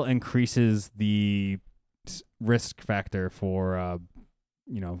 that still increases the risk factor for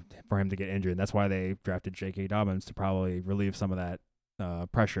for him to get injured. That's why they drafted J.K. Dobbins to probably relieve some of that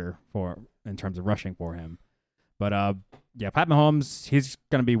pressure in terms of rushing for him. But Pat Mahomes, he's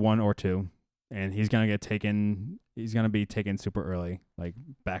gonna be 1 or 2, and he's gonna get taken. He's gonna be taken super early, like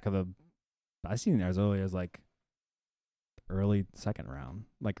back of the. I've seen it as early as like early second round,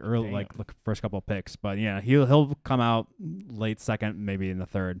 like early, Damn. like the first couple of picks. But yeah, he'll come out late second, maybe in the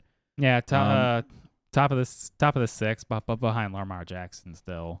third. Yeah, top of the 6, but behind Lamar Jackson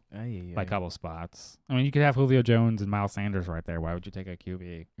still by a couple spots. I mean, you could have Julio Jones and Miles Sanders right there. Why would you take a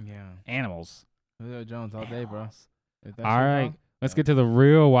QB? Yeah. Animals. Julio Jones all day, bro. If that's All your right, call. let's get to the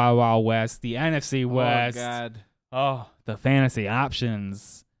real Wild Wild West, the NFC Oh West. God. Oh, the fantasy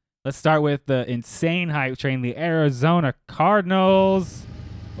options. Let's start with the insane hype train, the Arizona Cardinals.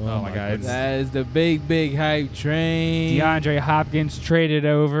 Oh my God, it's- That is the big hype train. DeAndre Hopkins traded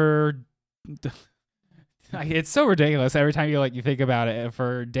over. It's so ridiculous every time you think about it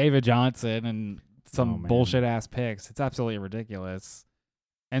for David Johnson and some Oh, man. bullshit ass picks. It's absolutely ridiculous.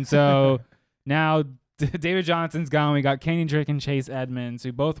 And so now David Johnson's gone. We got Kenyon Drake and Chase Edmonds,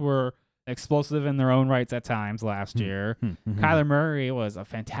 who both were explosive in their own rights at times last year. Kyler Murray was a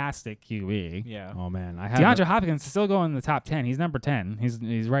fantastic QB. Yeah. Oh man, I have DeAndre Hopkins is still going in the top 10. He's number 10.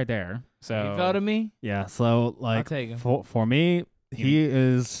 He's right there. So You fell to me? Yeah, so like take him. for me, he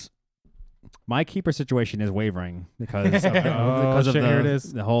is my keeper situation is wavering because of, because of shit, here it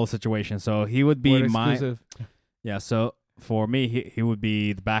is. the whole situation. So he would be Word my exclusive. yeah. So for me, he would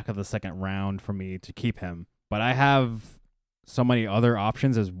be the back of the second round for me to keep him. But I have so many other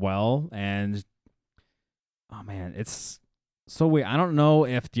options as well, and oh man, it's so weird. I don't know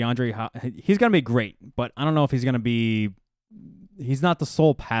if he's gonna be great, but I don't know if he's gonna be. He's not the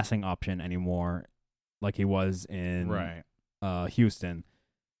sole passing option anymore, like he was in Houston.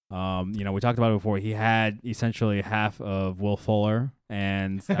 We talked about it before. He had essentially half of Will Fuller,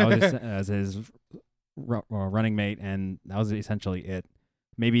 and that was as his running mate, and that was essentially it.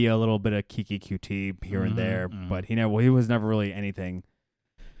 Maybe a little bit of Kiki QT here and there, but he was never really anything.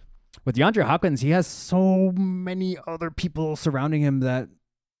 With DeAndre Hopkins, he has so many other people surrounding him that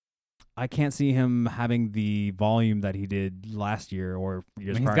I can't see him having the volume that he did last year or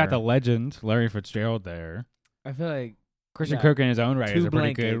years prior. He's got the legend Larry Fitzgerald there. I feel like Christian Kirk in his own right is a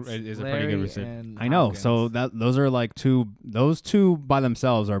pretty good Larry receiver. I know. So those are like those two by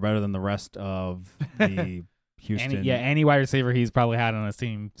themselves are better than the rest of the Houston. Any wide receiver he's probably had on his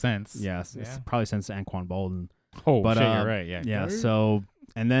team since. Yes, it's probably since Anquan Bolden. Oh, but, shit, you're right. Yeah. Yeah. So,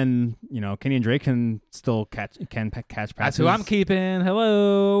 and then Kenyon Drake can still catch passes. That's who I'm keeping.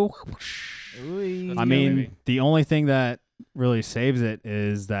 Hello. I mean, the only thing that really saves it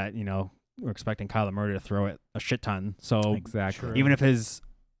is that we're expecting Kyler Murray to throw it a shit ton. So exactly, even if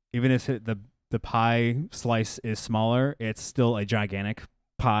the pie slice is smaller, it's still a gigantic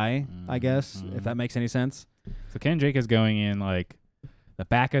pie. I guess if that makes any sense. So Ken Drake is going in like the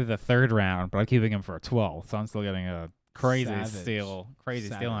back of the 3rd round, but I'm keeping him for a 12th. So I'm still getting a crazy steal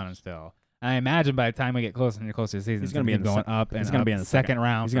on him still. I imagine by the time we get closer to the season, he's going to be going up, and he's going to be in the second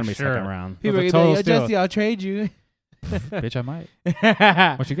round. He's going to be second round. People are like, Jesse, I'll trade you. Bitch, I might.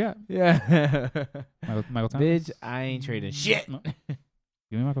 What you got? Yeah. Michael Thomas. Bitch, I ain't trading shit.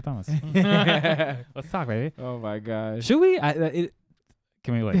 Give me Michael Thomas. Let's talk, baby. Oh my gosh. Should we?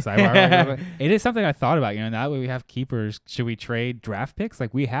 Can we sidebar? It is something I thought about. Now that we have keepers, should we trade draft picks?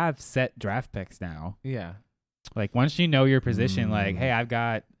 Like we have set draft picks now. Yeah. Like once you know your position, like hey, I've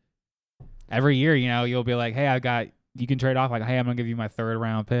got every year. You'll be like, hey, you can trade off. Like hey, I'm gonna give you my 3rd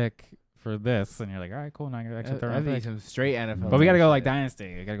round pick for this, and you're like, all right, cool. Now I get extra 3rd round pick. Some straight NFL. But we gotta go like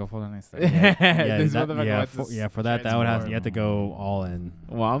dynasty. We gotta go full dynasty. For that would have you have to go all in.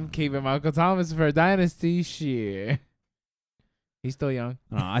 Well, I'm keeping Michael Thomas for dynasty. Shit. He's still young.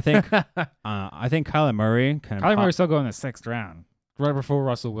 I think Kyler Murray can. Kyler Murray's still going in the 6th round, right before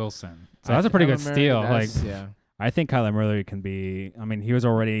Russell Wilson. So that's a pretty good steal. I think Kyler Murray can be. I mean, he was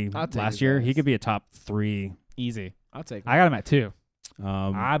already last year. He could be a top 3 easy. I'll take him. I got him at 2.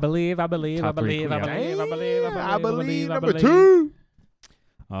 I believe. number 2.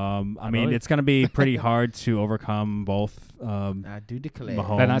 It's gonna be pretty hard to overcome both. I do declare.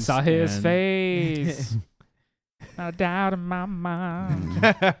 Mahomes then I saw his face. No doubt in my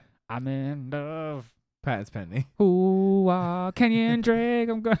mind. I'm in love. Pat's pending. Ooh, Kenyon Drake.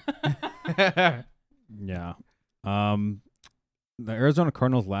 I'm going. Yeah. The Arizona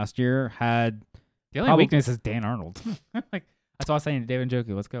Cardinals last year had the only weakness is Dan Arnold. Like that's all I was saying to David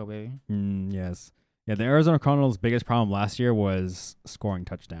Njoku. Let's go, baby. Yes. Yeah, the Arizona Cardinals' biggest problem last year was scoring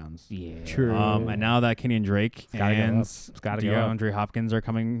touchdowns. Yeah. True. And now that Kenyon Drake and DeAndre Hopkins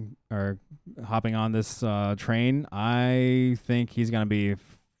are hopping on this train, I think he's going to be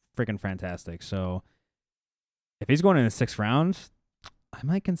freaking fantastic. So if he's going in the 6th round, I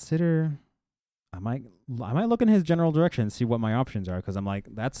might look in his general direction and see what my options are, because I'm like,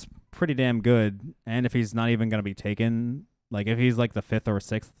 that's pretty damn good. And if he's not even going to be taken, like if he's like the 5th or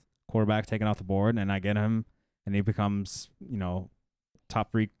 6th quarterback taken off the board and I get him and he becomes,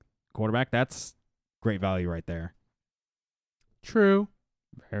 top 3 quarterback, that's great value right there. True.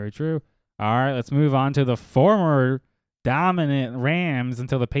 Very true. All right, let's move on to the former dominant Rams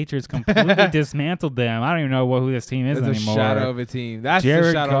until the Patriots completely dismantled them. I don't even know who this team is anymore. It's a shadow of a team. That's Jared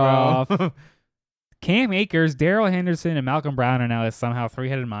the shadow Goff, Cam Akers, Darrell Henderson, and Malcolm Brown are now this somehow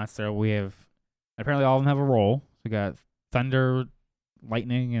 3-headed monster. We have apparently all of them have a role. We got Thunder,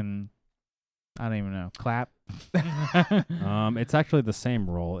 Lightning, and I don't even know. Clap. It's actually the same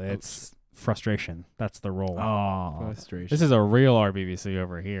role. It's frustration. That's the role. Oh, frustration. This is a real RBBC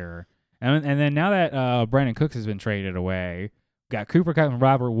over here. And then now that Brandon Cooks has been traded away, we got Cooper Kupp and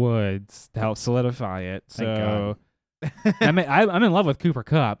Robert Woods to help solidify it. So I'm in love with Cooper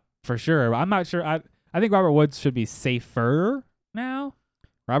Kupp for sure. I'm not sure. I think Robert Woods should be safer now.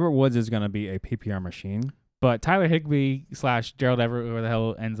 Robert Woods is going to be a PPR machine. But Tyler Higbee / Gerald Everett, whoever the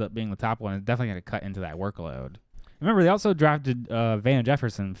hell ends up being the top one, is definitely going to cut into that workload. Remember, they also drafted Van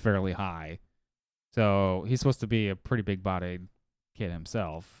Jefferson fairly high. So he's supposed to be a pretty big-bodied kid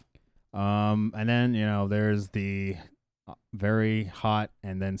himself. And then, there's the very hot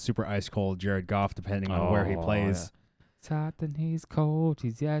and then super ice-cold Jared Goff, depending on where he plays. Yeah. It's hot, then he's cold.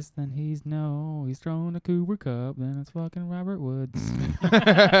 He's yes, then he's no. He's throwing a Cooper Kupp, then it's fucking Robert Woods.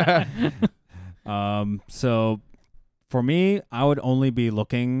 So for me, I would only be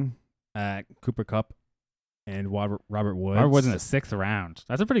looking at Cooper Kupp and Robert Woods. Robert Woods in the 6th round.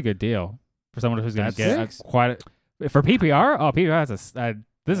 That's a pretty good deal for someone who's going to That's get quite for PPR. Oh, PPR has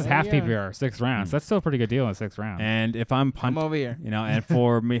this is half yeah. PPR, 6th round. So that's still a pretty good deal in the 6th round. And if I'm I'm over here. and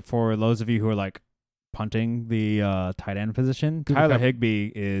for me, for those of you who are like punting the tight end position, Cooper Tyler Kupp.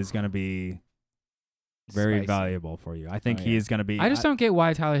 Higbee is going to be very Spicy. valuable for you. I think Oh, he yeah. is going to be. I just don't get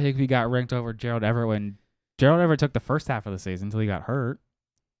why Tyler Higbee got ranked over Gerald Everett when Gerald Everett took the first half of the season until he got hurt.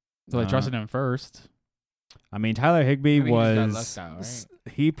 So they trusted him first. I mean, Tyler Higbee Maybe he just got was lucked out,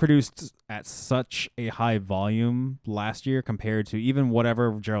 right? he produced at such a high volume last year compared to even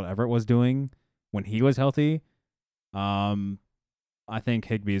whatever Gerald Everett was doing when he was healthy. I think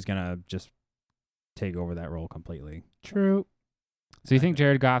Higbee is gonna just take over that role completely. True. So you think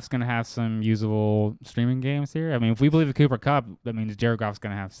Jared Goff's going to have some usable streaming games here? I mean, if we believe the Cooper Kupp, that means Jared Goff's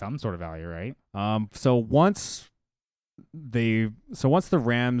going to have some sort of value, right? So once the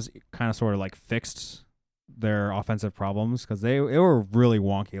Rams kind of sort of like fixed their offensive problems, because they were really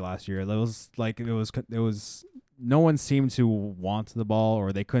wonky last year. It was no one seemed to want the ball,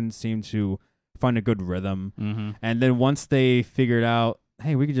 or they couldn't seem to find a good rhythm. Mm-hmm. And then once they figured out,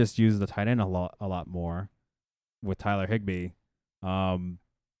 hey, we could just use the tight end a lot more with Tyler Higbee,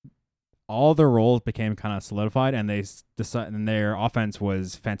 all their roles became kind of solidified, and they decided, and their offense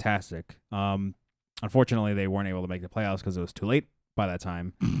was fantastic. Unfortunately, they weren't able to make the playoffs because it was too late by that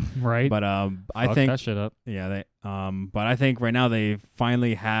time. Right. But I Fuck think that shit up. yeah, they but I think right now they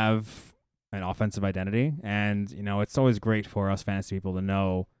finally have an offensive identity, and it's always great for us fantasy people to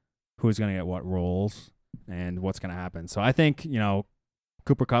know who's going to get what roles and what's going to happen. So I think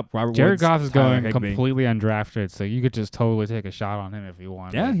Cooper Kupp, Robert Jared Woods, Goff is Tyler going Higbee. completely undrafted, so you could just totally take a shot on him if you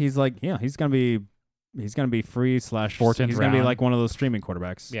want. Yeah, he's gonna be free / 14th he's gonna be round. like one of those streaming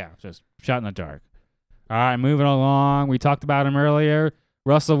quarterbacks. Yeah, just shot in the dark. All right, moving along. We talked about him earlier.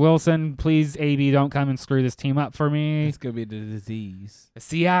 Russell Wilson, please, AB, don't come and screw this team up for me. It's gonna be the disease. The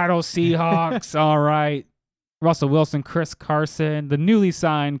Seattle Seahawks. All right. Russell Wilson, Chris Carson, the newly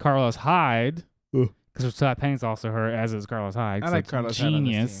signed Carlos Hyde. Because Scott Payne's also hurt, as is Carlos Hyde. I So like Carlos Hyde on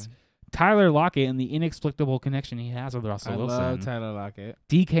this genius. team. Tyler Lockett and the inexplicable connection he has with Russell I Wilson. love Tyler Lockett.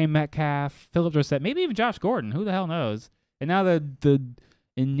 DK Metcalf, Philip Dorsett, maybe even Josh Gordon. Who the hell knows? And now the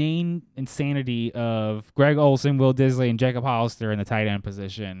inane insanity of Greg Olsen, Will Disley, and Jacob Hollister in the tight end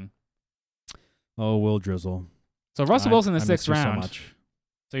position. Oh, Will Drizzle. So Russell Wilson in the I miss 6th you so round. much.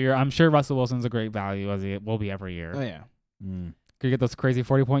 So I'm sure Russell Wilson's a great value, as he will be every year. Oh yeah. Could get those crazy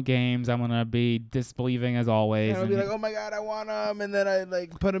 40-point games. I'm gonna be disbelieving as always. And I'll be and- like, oh my god, I want him, and then I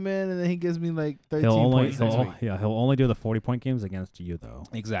like put him in, and then he gives me like 13 He'll only points next week. he'll only do the 40-point games against you though.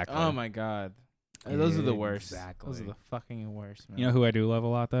 exactly. Oh my god, those are the worst. Exactly. Those are the fucking worst. Man. You know who I do love a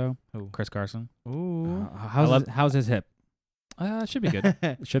lot though? Who? Chris Carson. Ooh. How's his hip? Should be good.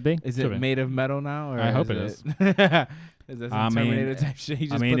 Should be. Is Should it be. made of metal now? Or I hope it it is. Is that some I mean, Terminator type shit? He I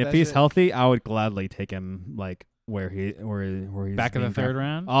just mean, put if that he's shit? healthy, I would gladly take him like where he's Back in the being 3rd drafted.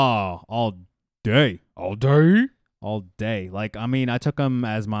 round. Oh, all day. All day. All day. Like, I mean, I took him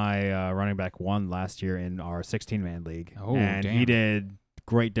as my running back 1 last year in our 16-man league. Oh, and damn. he did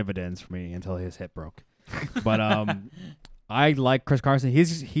great dividends for me until his hip broke. But I like Chris Carson.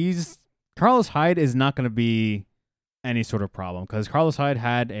 He's Carlos Hyde is not going to be any sort of problem because Carlos Hyde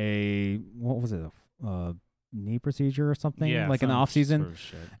had a knee procedure or something in the some off season, sort of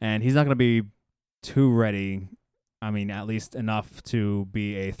shit. and he's not going to be too ready. I mean, at least enough to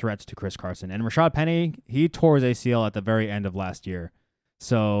be a threat to Chris Carson. And Rashad Penny, he tore his ACL at the very end of last year.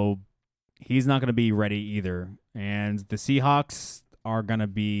 So he's not going to be ready either. And the Seahawks are going to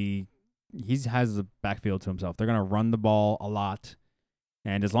be he has the backfield to himself. They're going to run the ball a lot.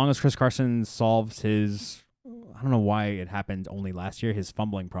 And as long as Chris Carson solves his I don't know why it happened only last year. His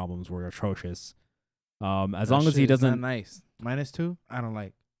fumbling problems were atrocious. As long as he doesn't nice. -2, I don't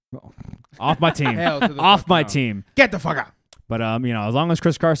like. off my team. Hell to the Off fuck my no. team. Get the fuck out. But as long as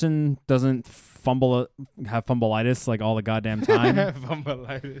Chris Carson doesn't have fumbleitis like all the goddamn time,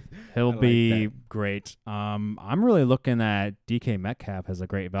 Fumbleitis. he'll I like be that. great. I'm really looking at DK Metcalf as a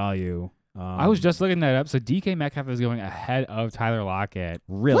great value. I was just looking that up. So DK Metcalf is going ahead of Tyler Lockett.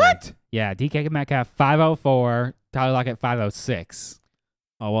 really. What? Yeah, DK Metcalf 504, Tyler Lockett 506.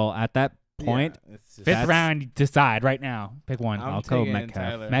 Oh well, at that point, Yeah, it's just- 5th That's- round, decide right now. Pick one. I'm I'll go taking Metcalf.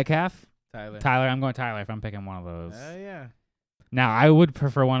 Tyler. Metcalf, Tyler. I'm going Tyler if I'm picking one of those. Yeah. Now I would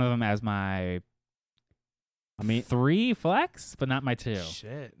prefer one of them as my I mean, 3 flex, but not my 2.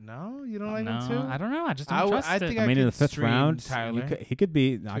 Shit. No, you don't like no, him too? I don't know. I just don't I trust it. think I mean, in the could 5th stream round, Tyler. he could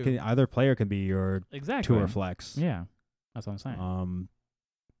be. Two. Either player could be your exactly. 2 or flex. Yeah, that's what I'm saying.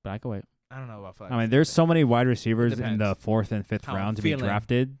 But I can wait. I don't know about flex. I mean, there's so many wide receivers in depends. the 4th and 5th How I'm round to be feeling.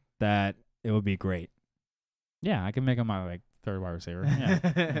 drafted that it would be great. Yeah, I can make him my like third wide receiver.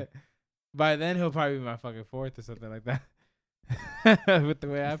 Yeah. By then he'll probably be my fucking 4th or something like that. With the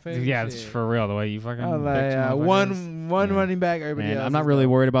way I pick. Yeah, it's shit. for real. The way you fucking I'm picked like, motherfuckers. one Yeah. running back. Everybody Man, else. I'm not is really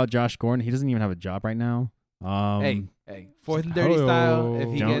dope. worried about Josh Gordon. He doesn't even have a job right now. Hey, 4th and 30 style.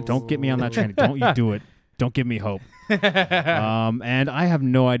 If he gets, Don't get me on that train. Don't you do it. Don't give me hope. And I have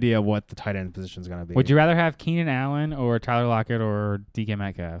no idea what the tight end position is going to be. Would you rather have Keenan Allen or Tyler Lockett or DK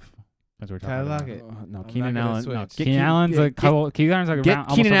Metcalf? That's what we're Tyler talking about. Lockett. No, I'm Keenan not gonna Allen. No, switch. get Keenan Allen's a couple. Keenan Allen's like Get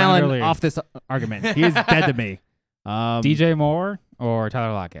almost Keenan a round Allen earlier. off this argument. He is dead to me. DJ Moore or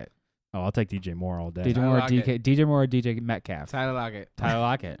Tyler Lockett? Oh, I'll take DJ Moore all day. DJ Tyler Moore, Lockett. DJ Moore or DJ Metcalf? Tyler Lockett. Tyler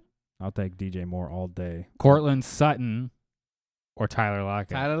Lockett. I'll take DJ Moore all day. Cortland Sutton or Tyler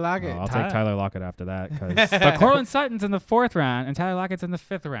Lockett? Tyler Lockett. I'll Tyler- take Tyler Lockett after that. 'Cause But Cortland Sutton's in the 4th round and Tyler Lockett's in the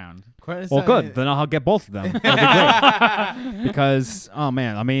 5th round. Cortland well, Sutton- good. Then I'll get both of them. That'll be great. Because, oh,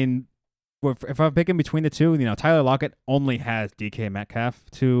 man, I mean, if I'm picking between the two, Tyler Lockett only has DK Metcalf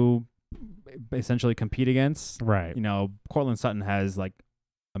to essentially compete against. Right. Cortland Sutton has like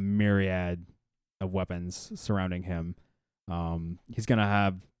a myriad of weapons surrounding him. He's gonna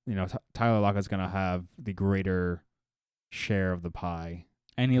have, Tyler Lockett's gonna have the greater share of the pie.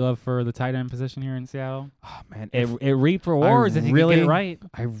 Any love for the tight end position here in Seattle? Oh man, It reaped rewards if you can get it right.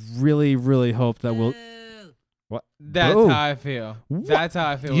 I really, really hope that we'll. That's Boo. how I feel. What? That's how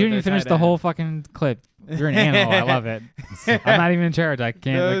I feel. You with didn't their even finish tight the whole end. fucking clip. You're an animal. I love it. I'm not even in charge. I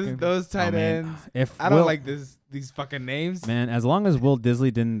can't. Those tight man. ends. If I don't Will- like these fucking names. Man, as long as Will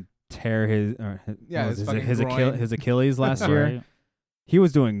Disley didn't tear his Yeah, what was his it, fucking groin. his Achilles last year, Right. he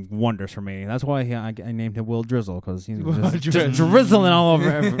was doing wonders for me. That's why I named him Will Drizzle, because he was just Drizzle. drizzling all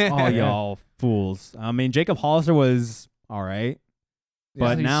over all y'all fools. I mean, Jacob Hollister was all right,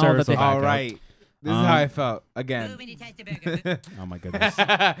 but he's now that they serviceable. All back right. This is how I felt again. oh my goodness.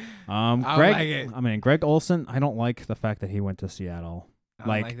 I Greg, like it. I mean, Greg Olson. I don't like the fact that he went to Seattle. I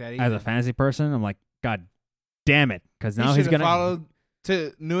don't like that as either. a fantasy person, I'm like, God damn it, because He now he's should've gonna followed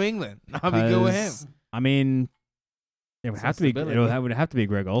to New England. I'll be good with him. 'cause, I mean, it would Some have to be. stability. It would have to be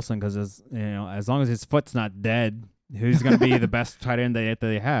Greg Olson because, as long as his foot's not dead, who's going to be the best tight end that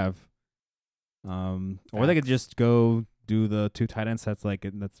they have? Or they could just go do the 2 tight end sets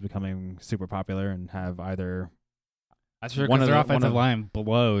that's becoming super popular and have either. That's true One because of their the- one offensive of- line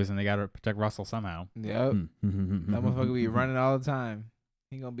blows and they got to protect Russell somehow. Yep. That motherfucker be running. running all the time.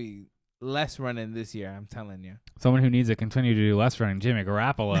 He gonna be less running this year. I'm telling you. Someone who needs to continue to do less running, Jimmy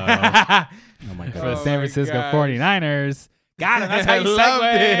Garoppolo Oh my for god. the Oh San my Francisco gosh. 49ers. Got it. That's how you Loved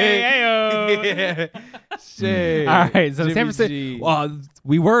segue. it. Heyo. Shit. All right, so Jimmy San Francisco. G. Well,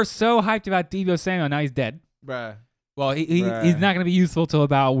 we were so hyped about Deebo Samuel. Now he's dead. Bruh. Well, he's Bruh. not going to be useful till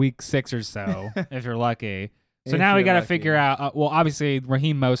about week 6 or so, if you're lucky. So If now we you're got to lucky. figure out. Well, obviously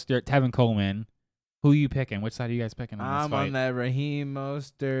Raheem Mostert, Tevin Coleman. Who are you picking? Which side are you guys picking on this I'm fight? on that Raheem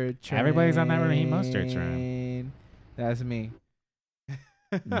Mostert train. Everybody's on that Raheem Mostert train. That's me.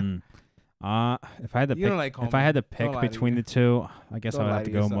 Mm. If I had to You pick, don't like if I had to pick Don't lie to between you. the two, I guess Don't I would lie have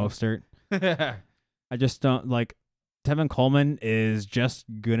to to go yourself. Mostert. I just don't like. Tevin Coleman is just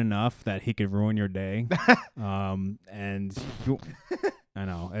good enough that he could ruin your day. And I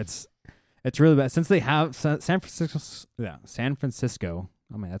know it's really bad since they have San Francisco. Yeah, San Francisco.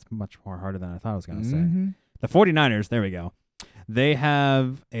 I mean, that's much more harder than I thought I was gonna say. Mhm. The 49ers. There we go. They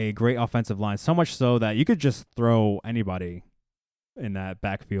have a great offensive line, so much so that you could just throw anybody in that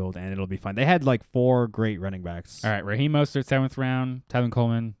backfield and it'll be fine. They had like 4 great running backs. All right, Raheem Mostert 7th round, Tevin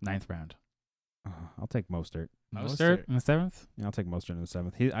Coleman 9th round. I'll take Mostert. Mostert in the 7th, Yeah, I'll take Mostert in the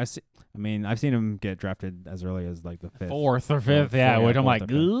 7th. I've seen him get drafted as early as like the 5th. 4th or 5th. Fourth, Yeah, yeah, which I'm fourth like, or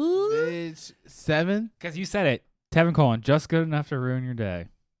fifth. Bitch. 7? because you said it. Tevin Coleman just good enough to ruin your day.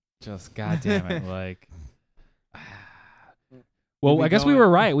 Just goddamn it, like. Well, We I guess we going- were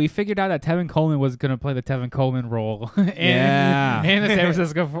right. We figured out that Tevin Coleman was going to play the Tevin Coleman role in Yeah. the San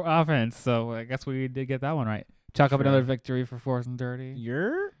Francisco offense. So I guess we did get that one right. Chalk up Sure. another victory for 4th and 30.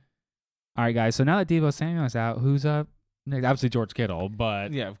 You're? All right, guys. So now that Deebo Samuel's out, who's up next? Obviously George Kittle,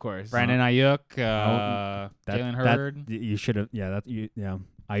 but Yeah, of course. Brandon Ayuk, that- Jalen that- Hurd. You should have. Yeah,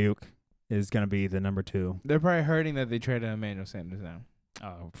 Ayuk is gonna be the number 2. They're probably hurting that they traded Emmanuel Sanders now.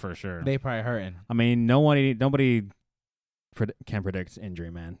 Oh, for sure. They probably hurting. I mean, nobody can predict injury,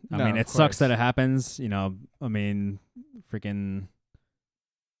 man. I No, mean, of it sucks that course. it happens. I mean, freaking.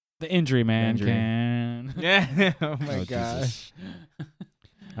 The injury man Injury. can. Yeah. Oh my Oh, gosh. Jesus.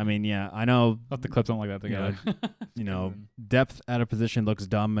 I mean, yeah, I know. Let the clips don't like that together. Depth at a position looks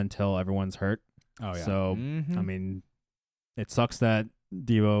dumb until everyone's hurt. Oh yeah. So Mhm. I mean, it sucks that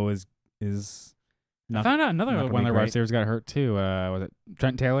Deebo is is I not. found out another not gonna one be of the wide great. receivers got hurt too. Was it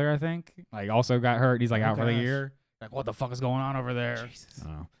Trent Taylor? I think also got hurt. He's Oh, out for the gosh. year. Like, what the fuck is going on over there? Jesus. I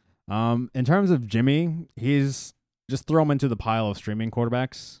don't know. In terms of Jimmy, he's just throw him into the pile of streaming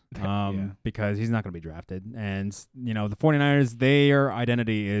quarterbacks Yeah. because he's not going to be drafted. And, the 49ers, their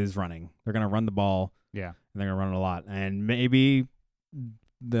identity is running. They're going to run the ball. Yeah. And they're going to run it a lot. And maybe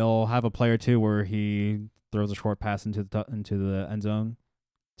they'll have a play or two where he throws a short pass into the end zone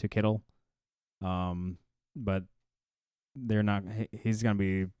to Kittle. But they're not. He's going to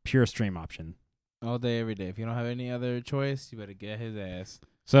be pure stream option. All day, every day. If you don't have any other choice, you better get his ass.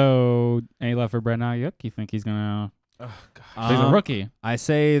 So, any love for Brent Ayuk? You think he's gonna? Oh God. He's a rookie. I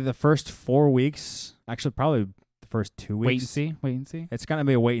say the first 4 weeks, actually probably the first 2 weeks. Wait and see. It's gonna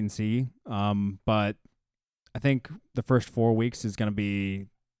be a wait and see. But I think the first 4 weeks is gonna be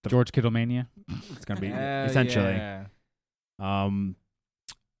George Kittle mania. it's gonna be Hell essentially. yeah.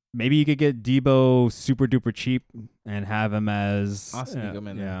 Maybe you could get Debo super duper cheap and have him as I'll sneak him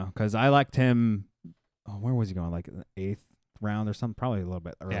in there. yeah, because I liked him. Oh, where was he going? Like the 8th round or something? Probably a little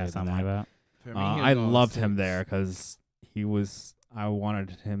bit earlier Yeah, than something that. like that. For me, he was I going loved him 6. there because he was. I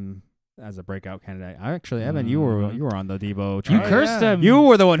wanted him as a breakout candidate. Evan, you were on the Debo You train. cursed yeah. him. You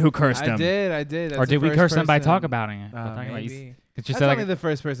were the one who cursed him. I did. That's Or the did we first curse him by person- talking about it? Maybe. Because you That's said only like the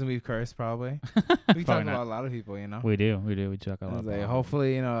first person we've cursed, probably. We Probably talk not. about a lot of people, We do. We chuck a I lot. was like,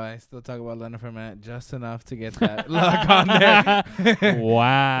 hopefully, I still talk about Leonard Fournette just enough to get that luck on there.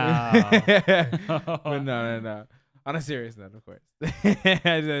 Wow. But no. On a serious note, of course.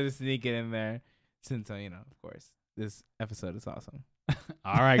 I just sneak it in there since, of course, this episode is awesome.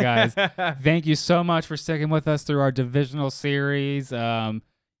 All right, guys. Thank you so much for sticking with us through our divisional series.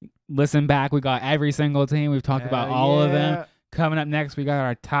 Listen back. We got every single team. We've talked about all of them. Coming up next, we got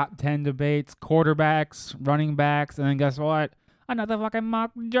our top 10 debates, quarterbacks, running backs, and then guess what? Another fucking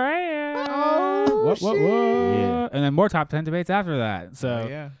mock draft. Oh, what? shit. Yeah. And then more top 10 debates after that. So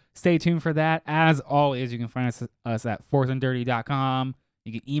Yeah. stay tuned for that. As always, you can find us at fourthanddirty.com.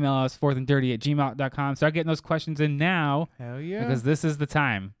 You can email us fourthanddirty@gmail.com. Start getting those questions in now Hell yeah. because this is the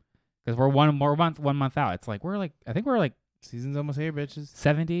time. Because we're one month out. It's like I think we're like Season's almost here, bitches.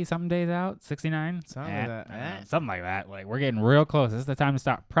 70 something days out, 69, Something like that. something like that. Like we're getting real close. This is the time to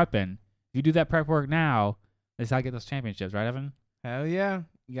start prepping. If you do that prep work now, this is how you get those championships, right, Evan? Hell yeah.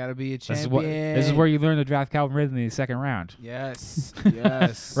 You got to be a This champion. is where you learn to draft Calvin Ridley in the second round. Yes.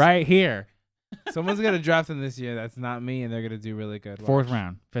 Yes. Right here. Someone's going to draft him this year. That's not me, and they're going to do really good. Fourth Watch.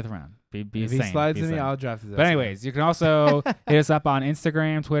 round, fifth round. Be If sane. he slides be to me, sane. I'll draft his ass. But anyways, you can also hit us up on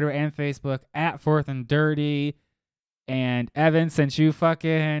Instagram, Twitter, and Facebook at Fourth and Dirty. And Evan, since you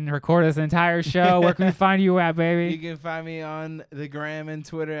fucking record this entire show, where can we find you at, You baby? can find me on the gram and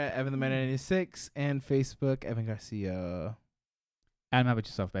Twitter at EvanTheMan96 and Facebook, Evan Garcia. Adam, how about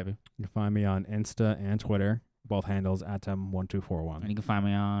yourself, baby? You can find me on Insta and Twitter, both handles And @1241. you can find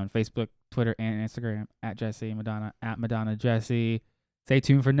me on Facebook, Twitter, and Instagram at Jesse Madonna, at Madonna Jesse. Stay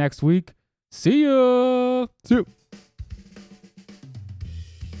tuned for next week. See ya. See you.